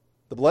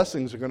 the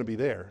blessings are going to be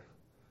there.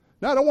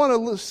 Now, I don't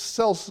want to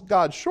sell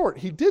God short.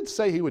 He did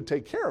say he would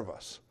take care of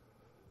us.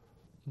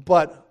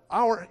 But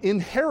our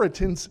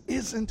inheritance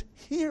isn't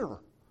here.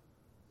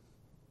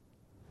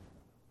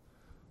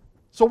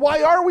 So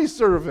why are we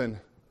serving?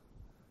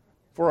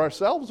 For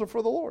ourselves or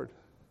for the Lord?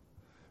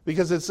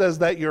 Because it says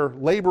that your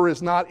labor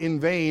is not in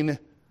vain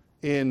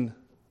in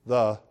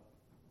the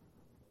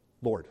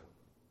Lord.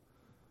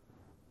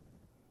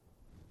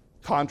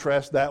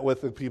 Contrast that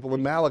with the people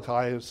in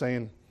Malachi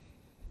saying,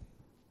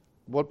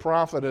 what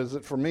profit is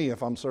it for me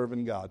if I'm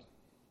serving God?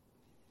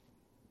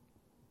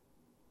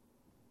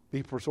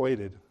 Be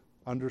persuaded.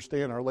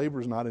 Understand our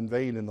labor is not in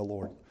vain in the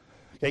Lord.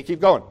 Okay,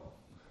 keep going.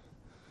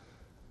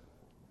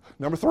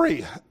 Number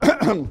 3.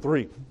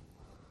 3.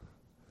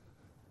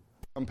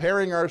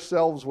 Comparing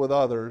ourselves with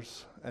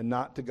others and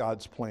not to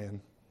God's plan.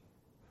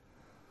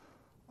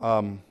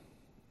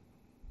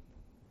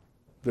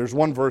 There's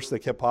one verse that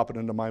kept popping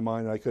into my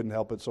mind and I couldn't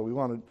help it, so we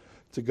wanted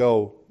to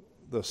go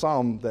the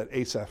psalm that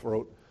Asaph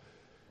wrote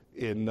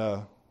in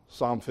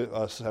Psalm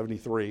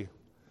 73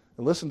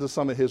 and listen to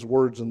some of his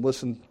words and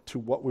listen to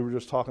what we were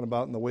just talking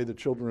about and the way the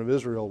children of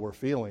Israel were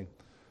feeling.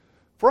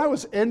 For I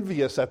was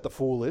envious at the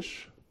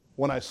foolish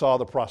when I saw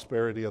the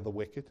prosperity of the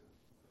wicked.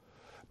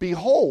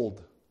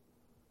 Behold,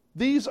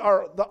 these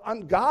are the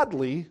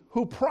ungodly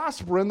who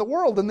prosper in the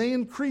world, and they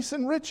increase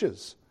in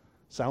riches.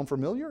 Sound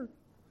familiar?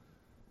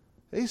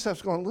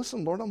 Asaph's going,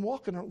 listen, Lord, I'm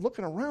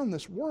looking around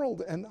this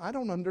world, and I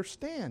don't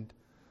understand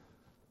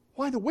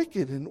why the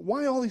wicked and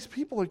why all these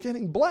people are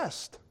getting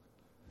blessed.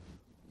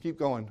 Keep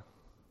going.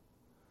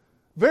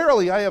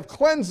 Verily, I have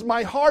cleansed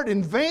my heart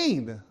in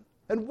vain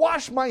and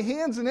washed my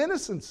hands in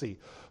innocency.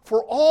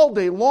 For all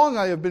day long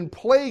I have been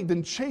plagued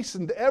and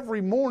chastened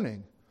every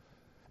morning.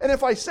 And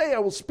if I say I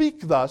will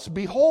speak thus,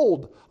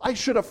 behold, I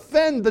should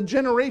offend the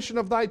generation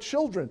of thy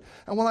children.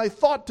 And when I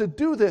thought to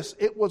do this,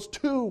 it was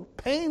too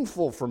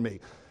painful for me.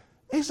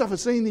 Asaph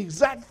is saying the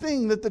exact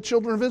thing that the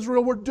children of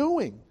Israel were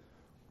doing.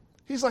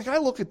 He's like, I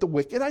look at the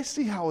wicked, I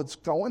see how it's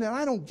going, and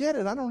I don't get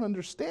it. I don't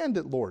understand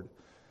it, Lord.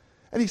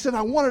 And he said,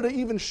 I wanted to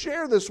even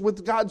share this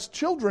with God's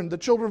children, the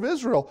children of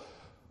Israel.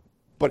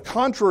 But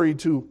contrary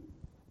to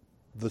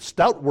the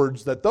stout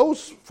words that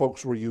those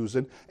folks were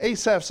using,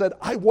 Asaph said,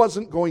 I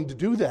wasn't going to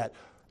do that.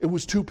 It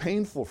was too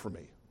painful for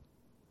me.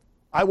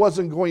 I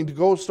wasn't going to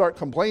go start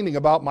complaining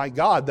about my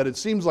God, that it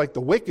seems like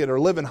the wicked are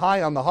living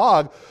high on the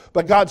hog,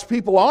 but God's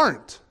people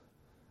aren't.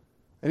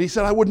 And he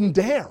said, I wouldn't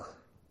dare.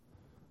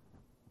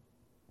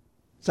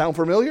 Sound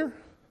familiar?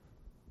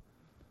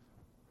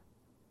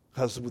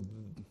 Because we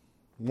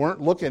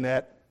weren't looking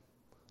at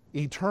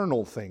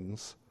eternal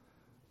things.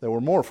 They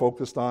were more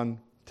focused on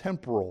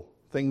temporal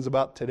things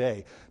about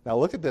today. Now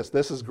look at this.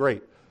 This is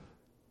great.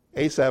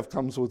 Asaph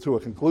comes to a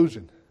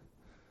conclusion.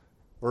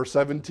 Verse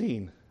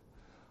 17.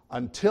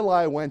 Until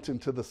I went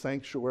into the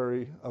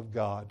sanctuary of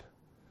God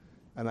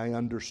and I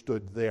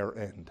understood their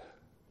end.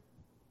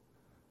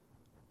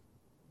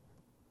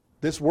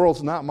 This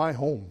world's not my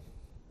home.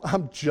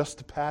 I'm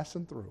just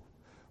passing through.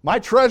 My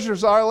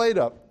treasures are laid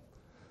up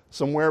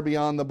somewhere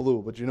beyond the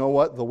blue. But you know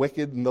what? The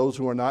wicked and those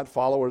who are not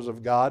followers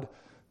of God,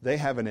 they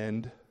have an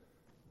end.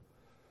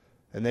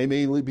 And they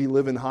may be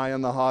living high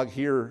on the hog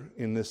here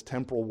in this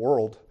temporal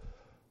world,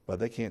 but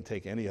they can't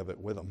take any of it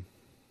with them.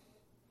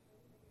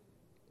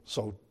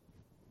 So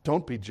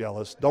don't be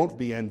jealous. Don't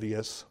be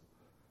envious.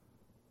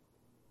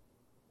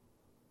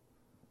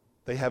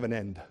 They have an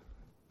end.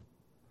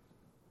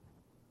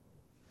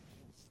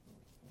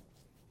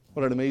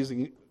 What an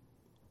amazing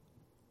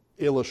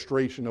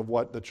illustration of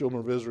what the children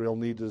of Israel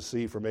needed to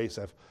see from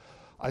Asaph.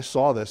 I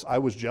saw this. I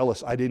was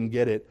jealous. I didn't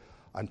get it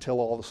until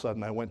all of a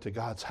sudden I went to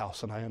God's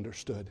house and I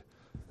understood.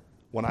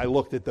 When I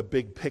looked at the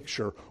big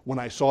picture, when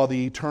I saw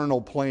the eternal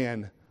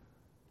plan,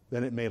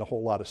 then it made a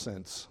whole lot of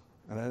sense.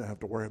 And I didn't have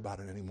to worry about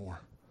it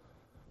anymore.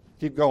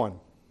 Keep going.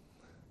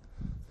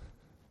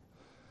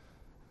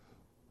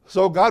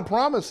 So God's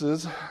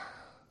promises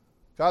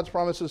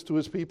to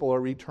his people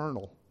are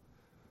eternal.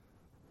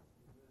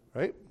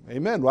 Right?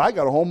 Amen. Well, I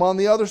got a home on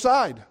the other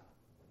side.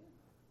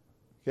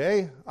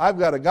 Okay? I've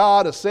got a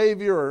God, a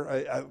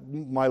Savior,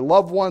 my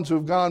loved ones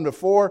who've gone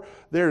before.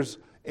 There's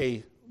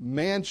a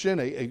mansion,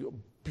 a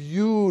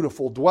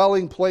beautiful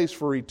dwelling place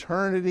for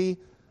eternity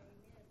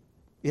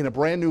in a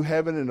brand new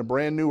heaven and a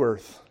brand new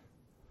earth.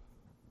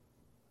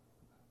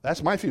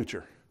 That's my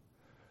future.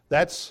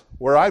 That's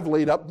where I've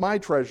laid up my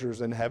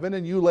treasures in heaven,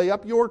 and you lay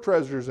up your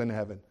treasures in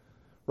heaven.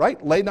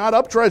 Right? Lay not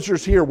up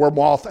treasures here where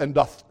moth and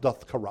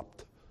doth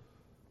corrupt,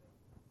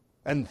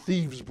 and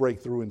thieves break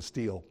through and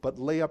steal, but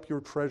lay up your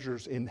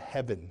treasures in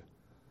heaven.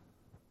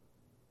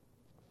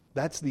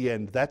 That's the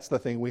end. That's the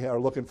thing we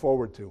are looking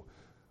forward to.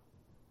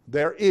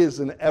 There is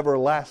an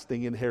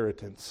everlasting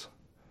inheritance.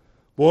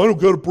 Well, I don't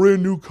got a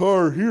brand new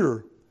car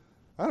here.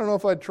 I don't know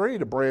if I'd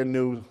trade a brand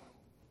new,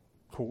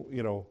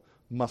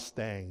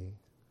 Mustang,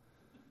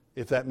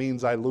 if that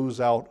means I lose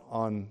out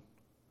on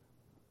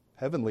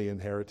heavenly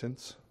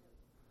inheritance.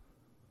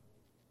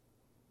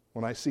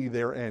 When I see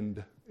their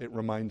end, it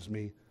reminds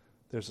me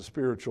there's a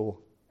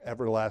spiritual,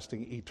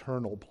 everlasting,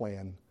 eternal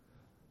plan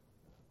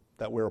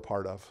that we're a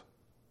part of.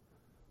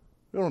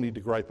 We don't need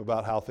to gripe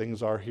about how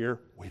things are here.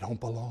 We don't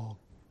belong.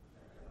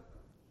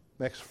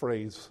 Next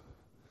phrase.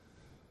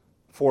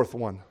 Fourth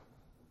one.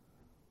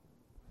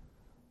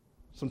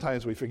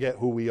 Sometimes we forget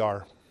who we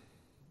are.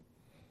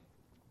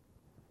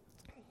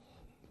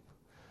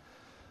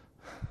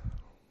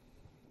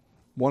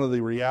 One of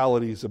the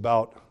realities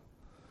about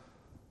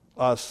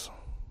us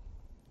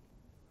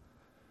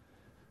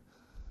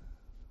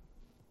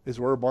is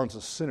we're a bunch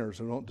of sinners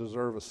who don't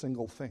deserve a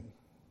single thing.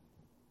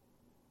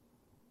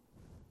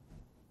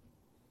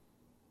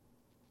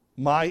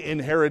 My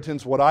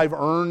inheritance, what I've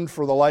earned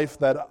for the life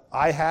that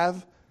I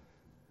have,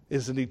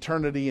 is an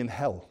eternity in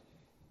hell.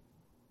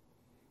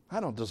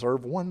 I don't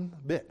deserve one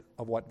bit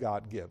of what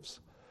God gives.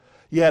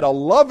 Yet a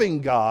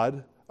loving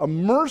God, a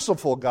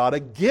merciful God, a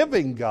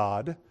giving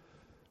God,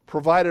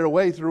 provided a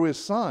way through his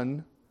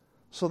Son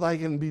so that I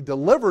can be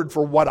delivered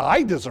for what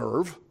I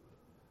deserve.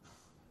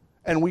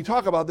 And we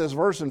talk about this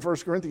verse in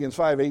 1 Corinthians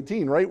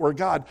 5:18, right? Where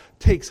God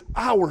takes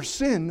our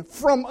sin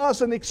from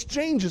us and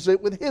exchanges it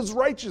with his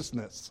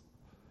righteousness.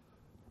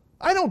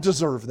 I don't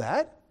deserve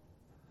that.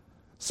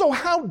 So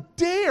how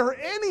dare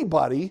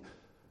anybody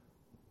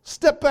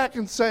step back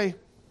and say,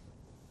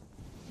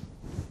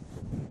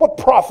 What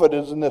profit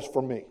is in this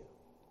for me?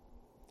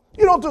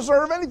 You don't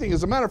deserve anything.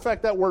 As a matter of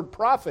fact, that word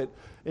profit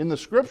in the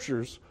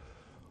scriptures,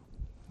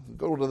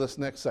 go to this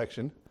next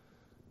section,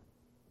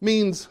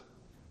 means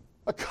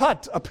a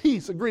cut, a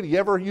piece, a greedy. You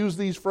ever use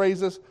these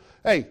phrases?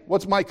 Hey,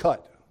 what's my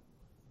cut?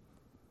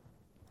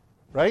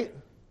 Right?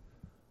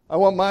 I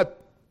want my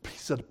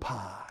piece of the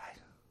pie.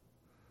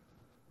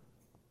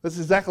 That's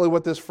exactly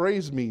what this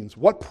phrase means.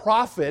 What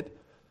profit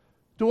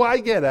do I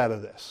get out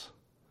of this?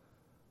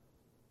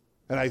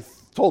 And I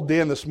told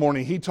Dan this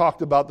morning, he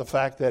talked about the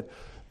fact that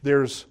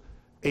there's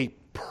a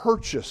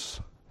purchase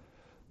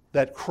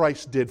that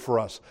Christ did for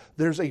us.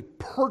 There's a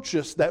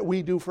purchase that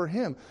we do for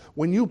Him.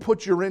 When you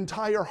put your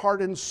entire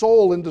heart and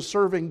soul into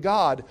serving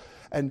God,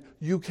 and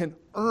you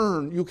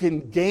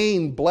can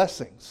gain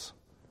blessings.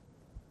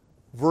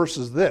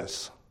 Versus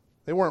this,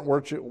 they weren't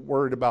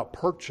worried about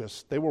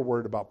purchase, they were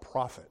worried about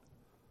profit.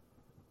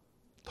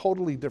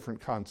 Totally different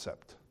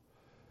concept.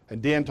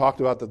 And Dan talked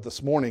about that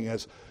this morning.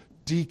 As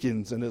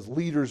deacons and as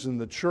leaders in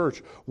the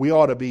church, we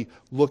ought to be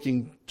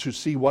looking to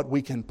see what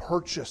we can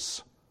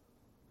purchase.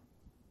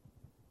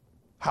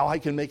 How I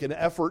can make an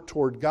effort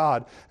toward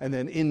God, and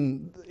then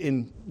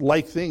in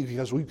like things,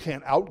 because we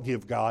can't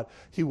outgive God,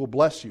 He will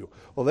bless you.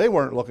 Well, they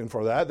weren't looking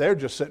for that. They're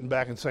just sitting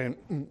back and saying,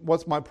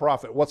 what's my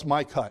profit? What's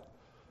my cut?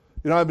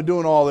 I've been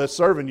doing all this,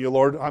 serving you,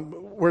 Lord.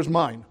 Where's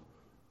mine?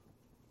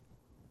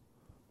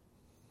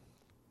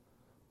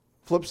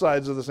 Flip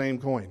sides of the same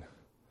coin.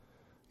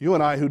 You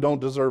and I, who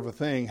don't deserve a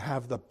thing,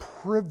 have the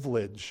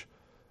privilege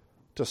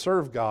to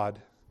serve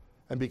God,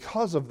 and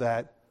because of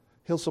that,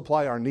 He'll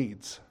supply our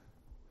needs.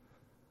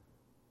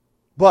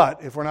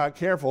 But if we're not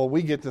careful,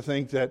 we get to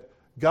think that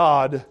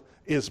God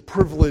is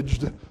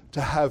privileged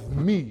to have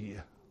me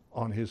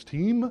on His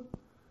team.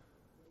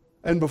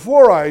 And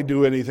before I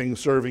do anything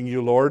serving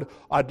you, Lord,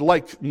 I'd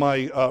like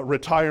my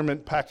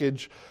retirement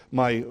package,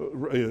 my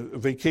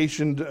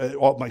vacation,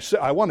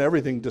 I want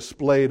everything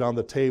displayed on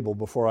the table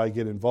before I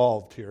get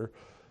involved here.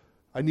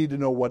 I need to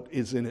know what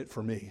is in it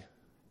for me.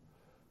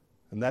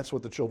 And that's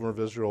what the children of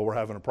Israel were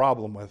having a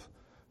problem with.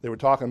 They were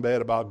talking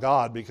bad about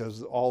God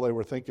because all they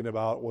were thinking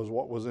about was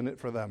what was in it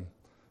for them.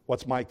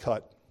 What's my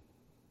cut?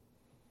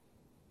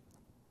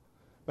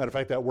 Matter of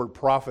fact, that word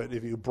profit,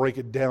 if you break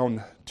it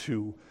down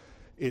to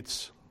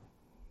its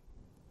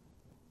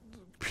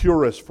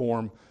purest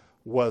form,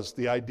 was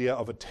the idea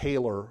of a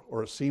tailor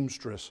or a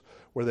seamstress,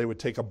 where they would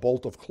take a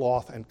bolt of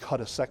cloth and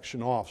cut a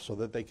section off so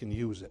that they can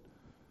use it.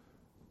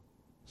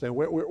 Saying,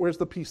 where's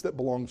the piece that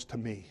belongs to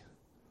me?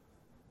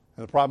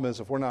 And the problem is,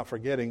 if we're not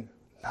forgetting,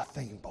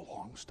 nothing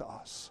belongs to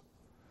us.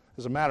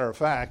 As a matter of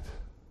fact,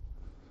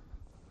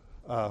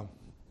 I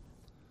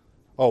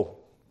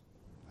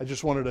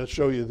just wanted to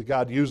show you that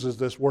God uses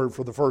this word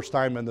for the first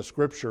time in the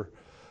scripture,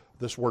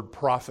 this word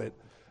profit.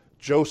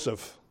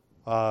 Joseph,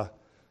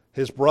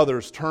 his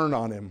brothers turn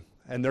on him,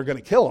 and they're going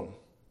to kill him.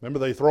 Remember,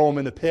 they throw him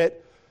in a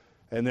pit,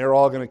 and they're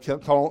all going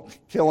to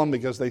kill him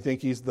because they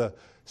think he's the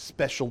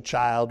special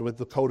child with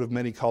the coat of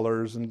many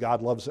colors, and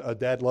Dad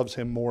loves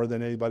him more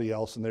than anybody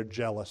else, and they're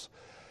jealous.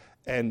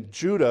 And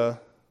Judah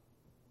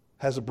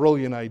has a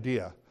brilliant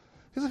idea.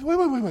 He's like,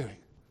 wait.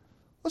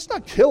 Let's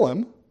not kill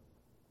him.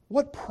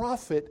 What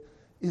profit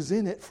is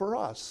in it for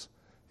us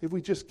if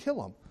we just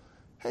kill him?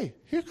 Hey,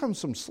 here comes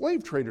some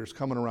slave traders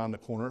coming around the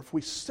corner. If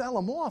we sell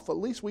them off, at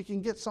least we can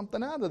get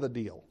something out of the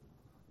deal.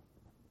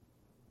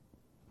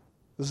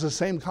 This is the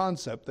same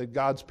concept that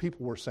God's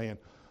people were saying.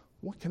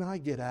 What can I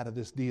get out of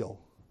this deal?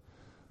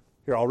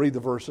 Here, I'll read the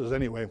verses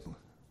anyway.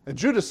 And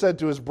Judah said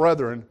to his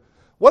brethren,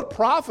 what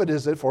profit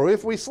is it for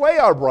if we slay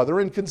our brother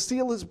and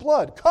conceal his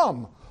blood?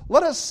 Come,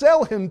 let us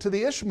sell him to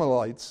the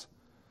Ishmaelites,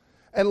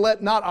 and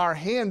let not our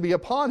hand be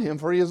upon him,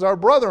 for he is our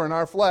brother and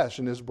our flesh.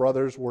 And his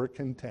brothers were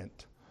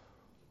content.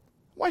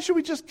 Why should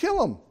we just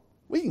kill him?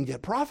 We can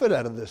get profit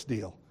out of this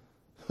deal.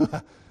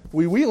 If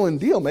we wheel and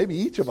deal, maybe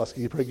each of us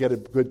can get a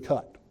good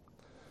cut.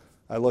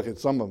 I look at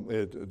some of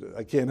it,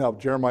 I can't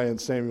help Jeremiah and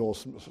Samuel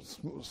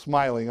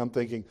smiling. I'm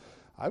thinking,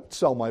 I would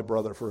sell my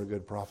brother for a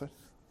good profit.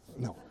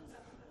 No.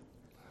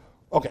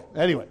 Okay,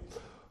 anyway,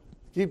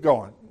 keep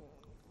going.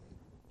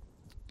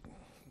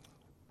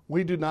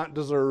 We do not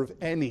deserve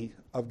any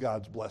of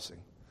God's blessing.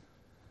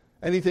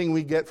 Anything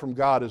we get from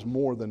God is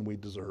more than we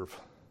deserve.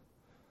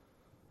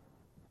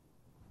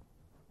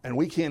 And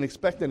we can't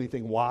expect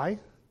anything. Why?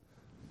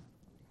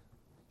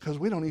 Because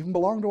we don't even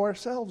belong to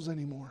ourselves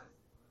anymore.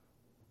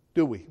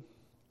 Do we?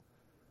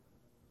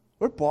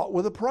 We're bought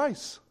with a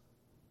price.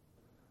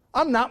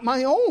 I'm not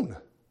my own.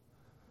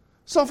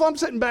 So if I'm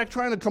sitting back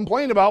trying to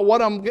complain about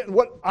what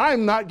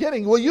I'm not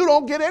getting, well, you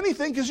don't get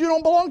anything because you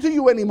don't belong to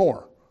you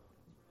anymore.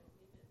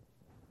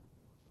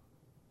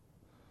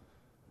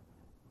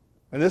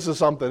 And this is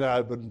something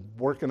I've been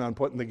working on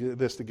putting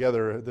this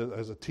together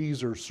as a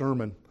teaser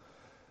sermon.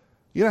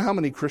 You know how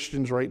many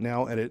Christians right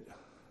now,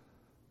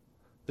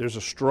 there's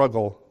a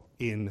struggle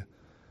in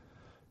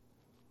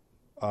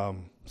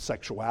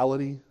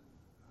sexuality,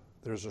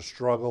 there's a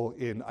struggle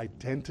in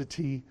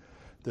identity,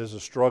 there's a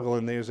struggle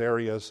in these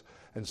areas.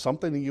 And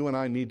something that you and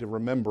I need to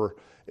remember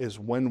is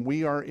when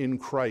we are in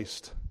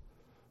Christ,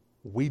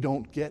 we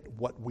don't get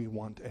what we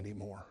want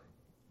anymore.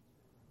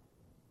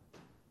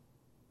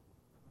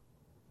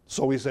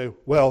 So we say,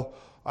 well,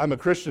 I'm a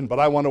Christian, but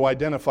I want to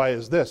identify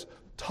as this.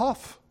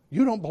 Tough.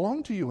 You don't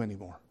belong to you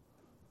anymore.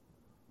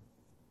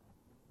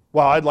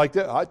 Well, I'd like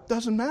to. It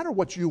doesn't matter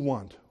what you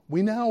want.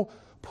 We now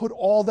put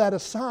all that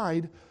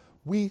aside.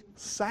 We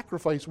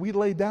sacrifice. We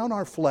lay down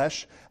our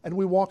flesh and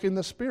we walk in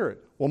the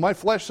Spirit. Well, my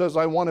flesh says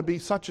I want to be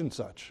such and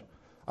such.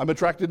 I'm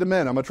attracted to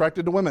men. I'm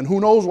attracted to women. Who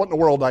knows what in the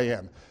world I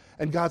am?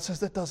 And God says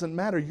that doesn't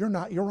matter. You're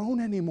not your own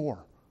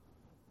anymore.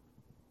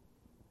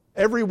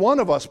 Every one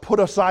of us put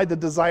aside the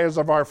desires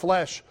of our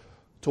flesh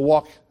to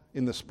walk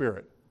in the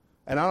Spirit.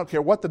 And I don't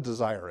care what the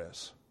desire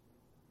is.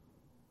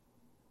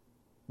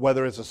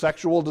 Whether it's a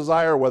sexual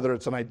desire, whether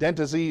it's an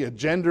identity, a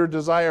gender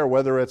desire,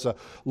 whether it's a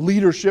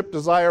leadership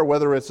desire,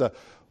 whether it's a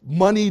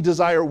money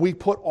desire, we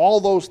put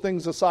all those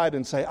things aside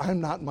and say, I'm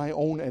not my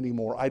own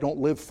anymore. I don't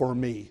live for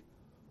me.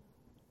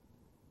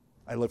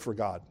 I live for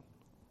God.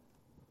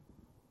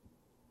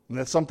 And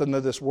that's something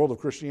that this world of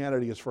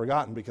Christianity has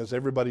forgotten because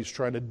everybody's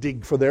trying to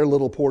dig for their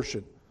little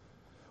portion.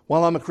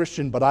 Well, I'm a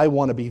Christian, but I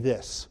want to be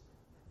this.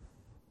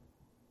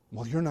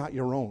 Well, you're not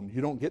your own.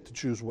 You don't get to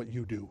choose what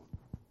you do.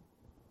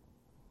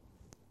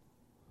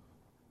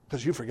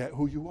 Because you forget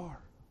who you are.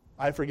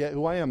 I forget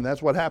who I am.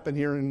 That's what happened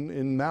here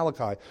in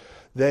Malachi.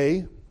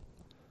 They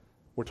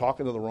were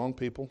talking to the wrong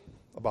people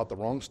about the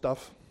wrong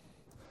stuff.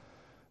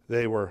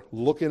 They were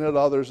looking at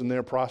others and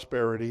their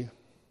prosperity.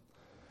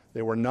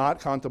 They were not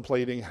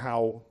contemplating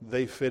how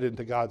they fit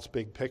into God's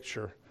big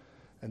picture.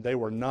 And they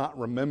were not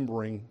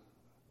remembering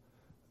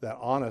that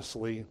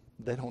honestly,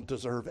 they don't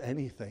deserve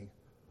anything.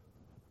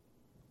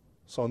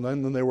 So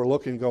then they were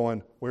looking,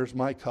 going, where's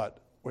my cut?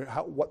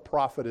 What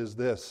profit is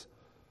this?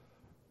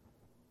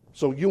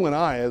 So you and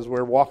I, as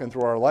we're walking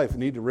through our life,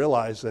 need to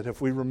realize that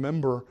if we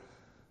remember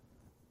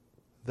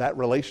that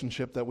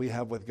relationship that we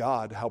have with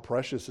God, how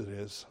precious it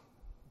is,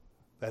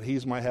 that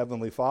He's my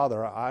Heavenly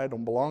Father. I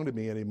don't belong to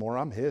me anymore.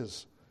 I'm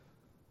His.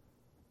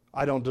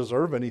 I don't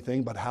deserve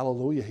anything, but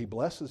hallelujah, He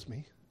blesses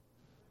me.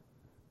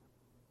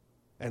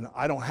 And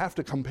I don't have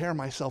to compare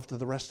myself to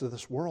the rest of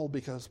this world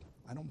because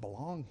I don't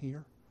belong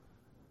here.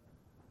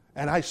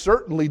 And I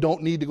certainly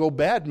don't need to go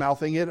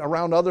bad-mouthing it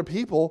around other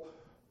people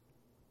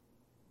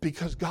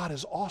because God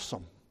is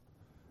awesome.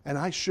 And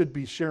I should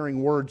be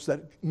sharing words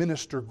that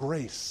minister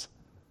grace,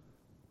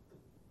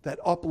 that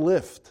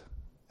uplift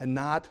and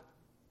not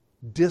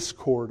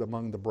discord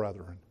among the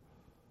brethren.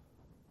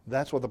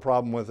 That's what the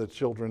problem with the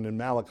children in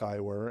Malachi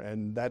were,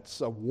 and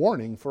that's a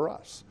warning for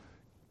us.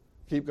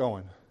 Keep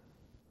going.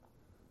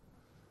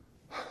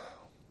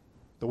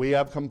 Do we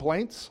have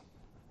complaints?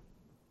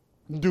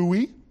 Do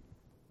we?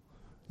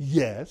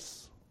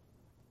 Yes.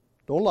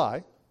 Don't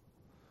lie.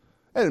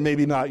 And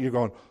maybe not, you're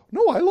going,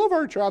 no, I love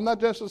our church. I'm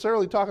not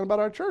necessarily talking about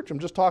our church. I'm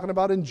just talking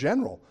about in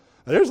general.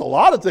 There's a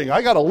lot of things.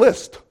 I got a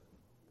list.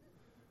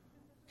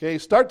 Okay,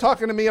 start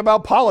talking to me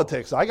about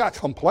politics. I got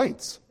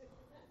complaints.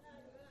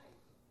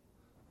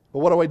 But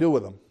what do I do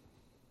with them?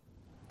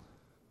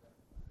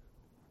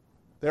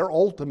 They're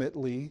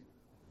ultimately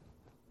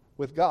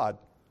with God.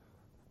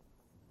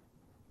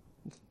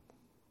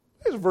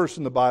 There's a verse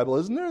in the Bible,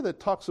 isn't there, that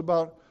talks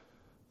about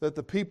that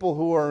the people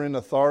who are in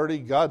authority,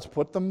 God's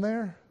put them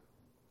there?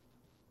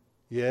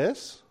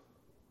 Yes.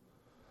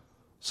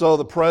 So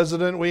the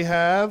president we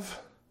have,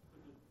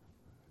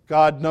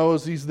 God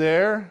knows he's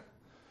there.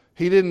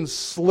 He didn't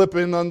slip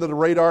in under the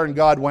radar and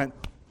God went,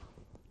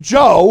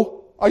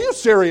 Joe, are you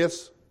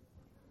serious?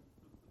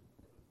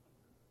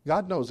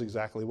 God knows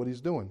exactly what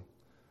He's doing.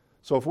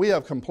 So if we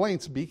have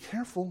complaints, be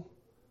careful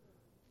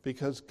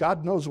because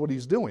God knows what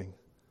He's doing.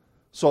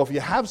 So if you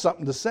have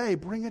something to say,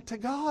 bring it to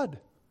God.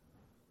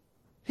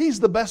 He's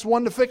the best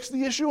one to fix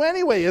the issue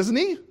anyway, isn't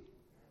He?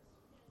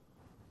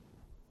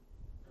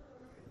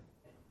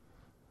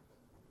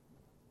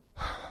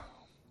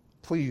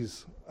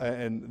 Please,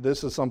 and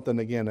this is something,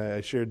 again,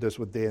 I shared this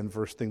with Dan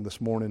first thing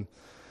this morning,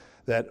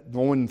 that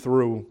going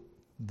through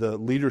the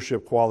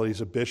leadership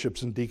qualities of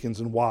bishops and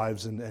deacons and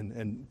wives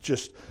and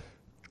just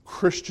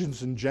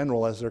Christians in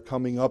general as they're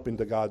coming up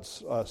into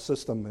God's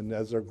system and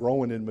as they're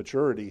growing in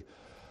maturity,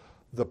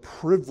 the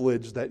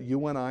privilege that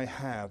you and I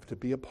have to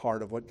be a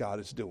part of what God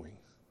is doing.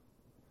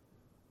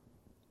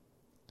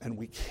 And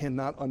we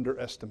cannot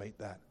underestimate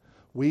that.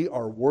 We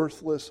are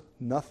worthless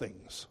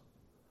nothings.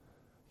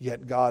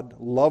 Yet God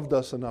loved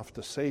us enough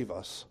to save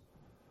us,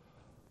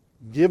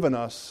 given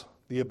us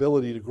the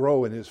ability to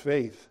grow in His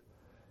faith,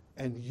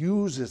 and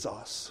uses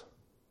us.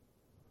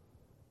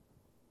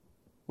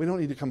 We don't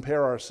need to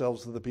compare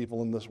ourselves to the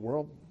people in this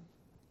world.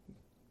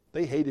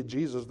 They hated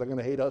Jesus, they're going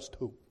to hate us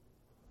too.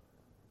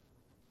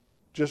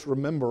 Just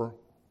remember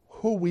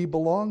who we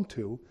belong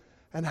to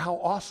and how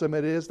awesome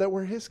it is that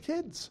we're His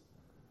kids.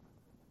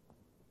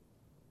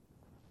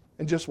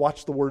 And just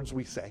watch the words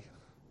we say.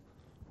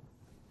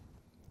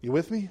 You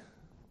with me?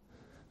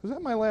 Is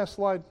that my last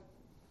slide?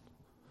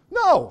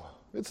 No,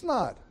 it's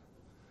not.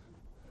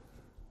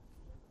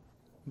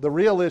 The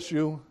real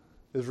issue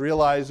is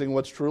realizing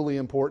what's truly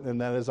important,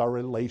 and that is our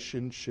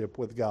relationship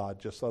with God,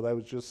 just what I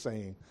was just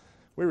saying.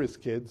 We're his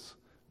kids.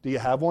 Do you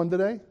have one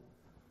today?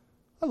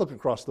 I look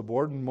across the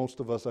board, and most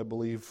of us, I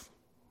believe,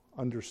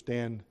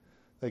 understand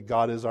that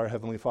God is our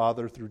Heavenly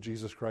Father through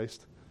Jesus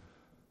Christ.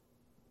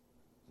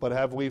 But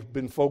have we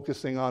been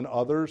focusing on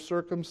other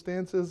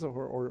circumstances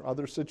or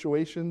other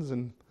situations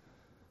and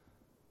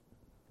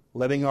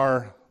letting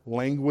our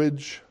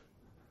language,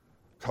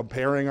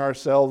 comparing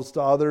ourselves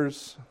to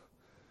others,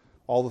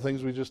 all the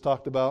things we just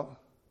talked about?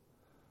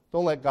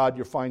 Don't let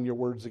God find your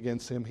words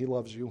against him. He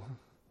loves you.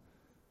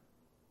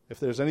 If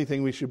there's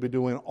anything we should be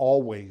doing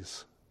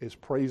always, is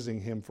praising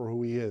him for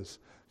who he is,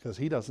 because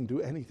he doesn't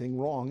do anything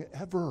wrong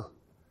ever.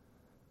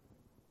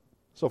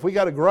 So if we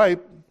got a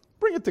gripe,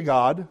 bring it to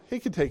God. He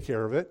can take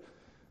care of it.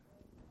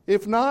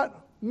 If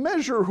not,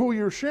 measure who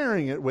you're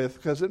sharing it with,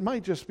 because it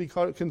might just be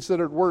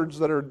considered words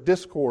that are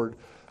discord,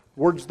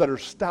 words that are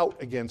stout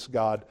against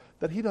God,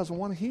 that he doesn't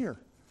want to hear.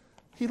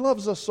 He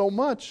loves us so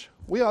much,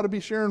 we ought to be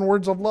sharing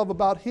words of love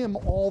about him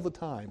all the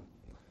time.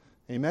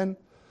 Amen?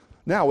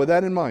 Now, with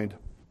that in mind,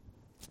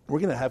 we're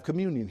going to have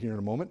communion here in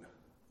a moment.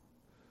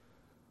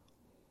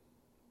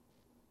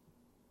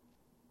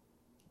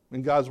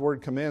 And God's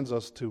Word commands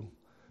us to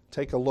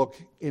take a look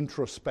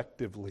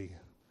introspectively.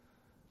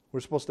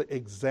 We're supposed to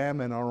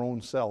examine our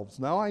own selves.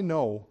 Now I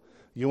know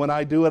you and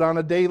I do it on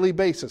a daily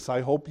basis. I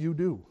hope you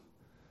do.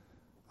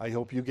 I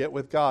hope you get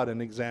with God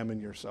and examine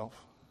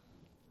yourself.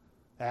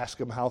 Ask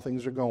him how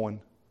things are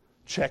going.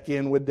 Check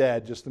in with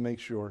Dad just to make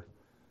sure.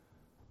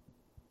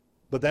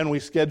 But then we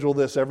schedule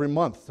this every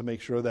month to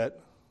make sure that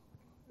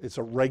it's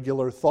a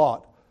regular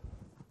thought.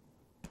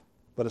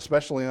 But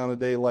especially on a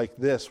day like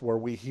this where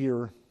we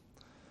hear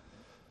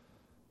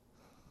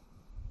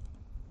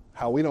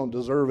how we don't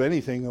deserve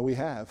anything that we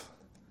have.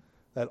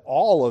 That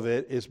all of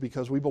it is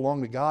because we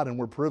belong to God and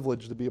we're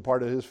privileged to be a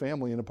part of his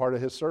family and a part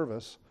of his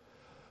service.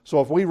 So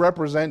if we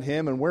represent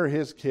him and we're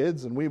his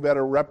kids, and we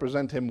better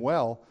represent him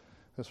well,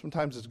 and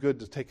sometimes it's good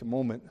to take a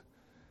moment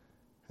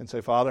and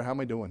say, Father, how am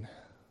I doing?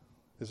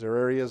 Is there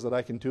areas that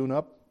I can tune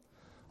up?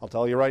 I'll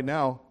tell you right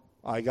now,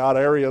 I got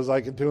areas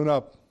I can tune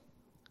up.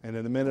 And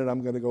in a minute,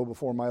 I'm going to go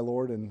before my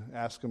Lord and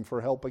ask him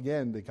for help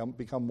again to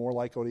become more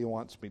like what he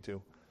wants me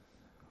to.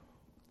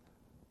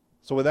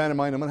 So with that in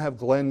mind, I'm going to have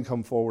Glenn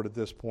come forward at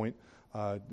this point.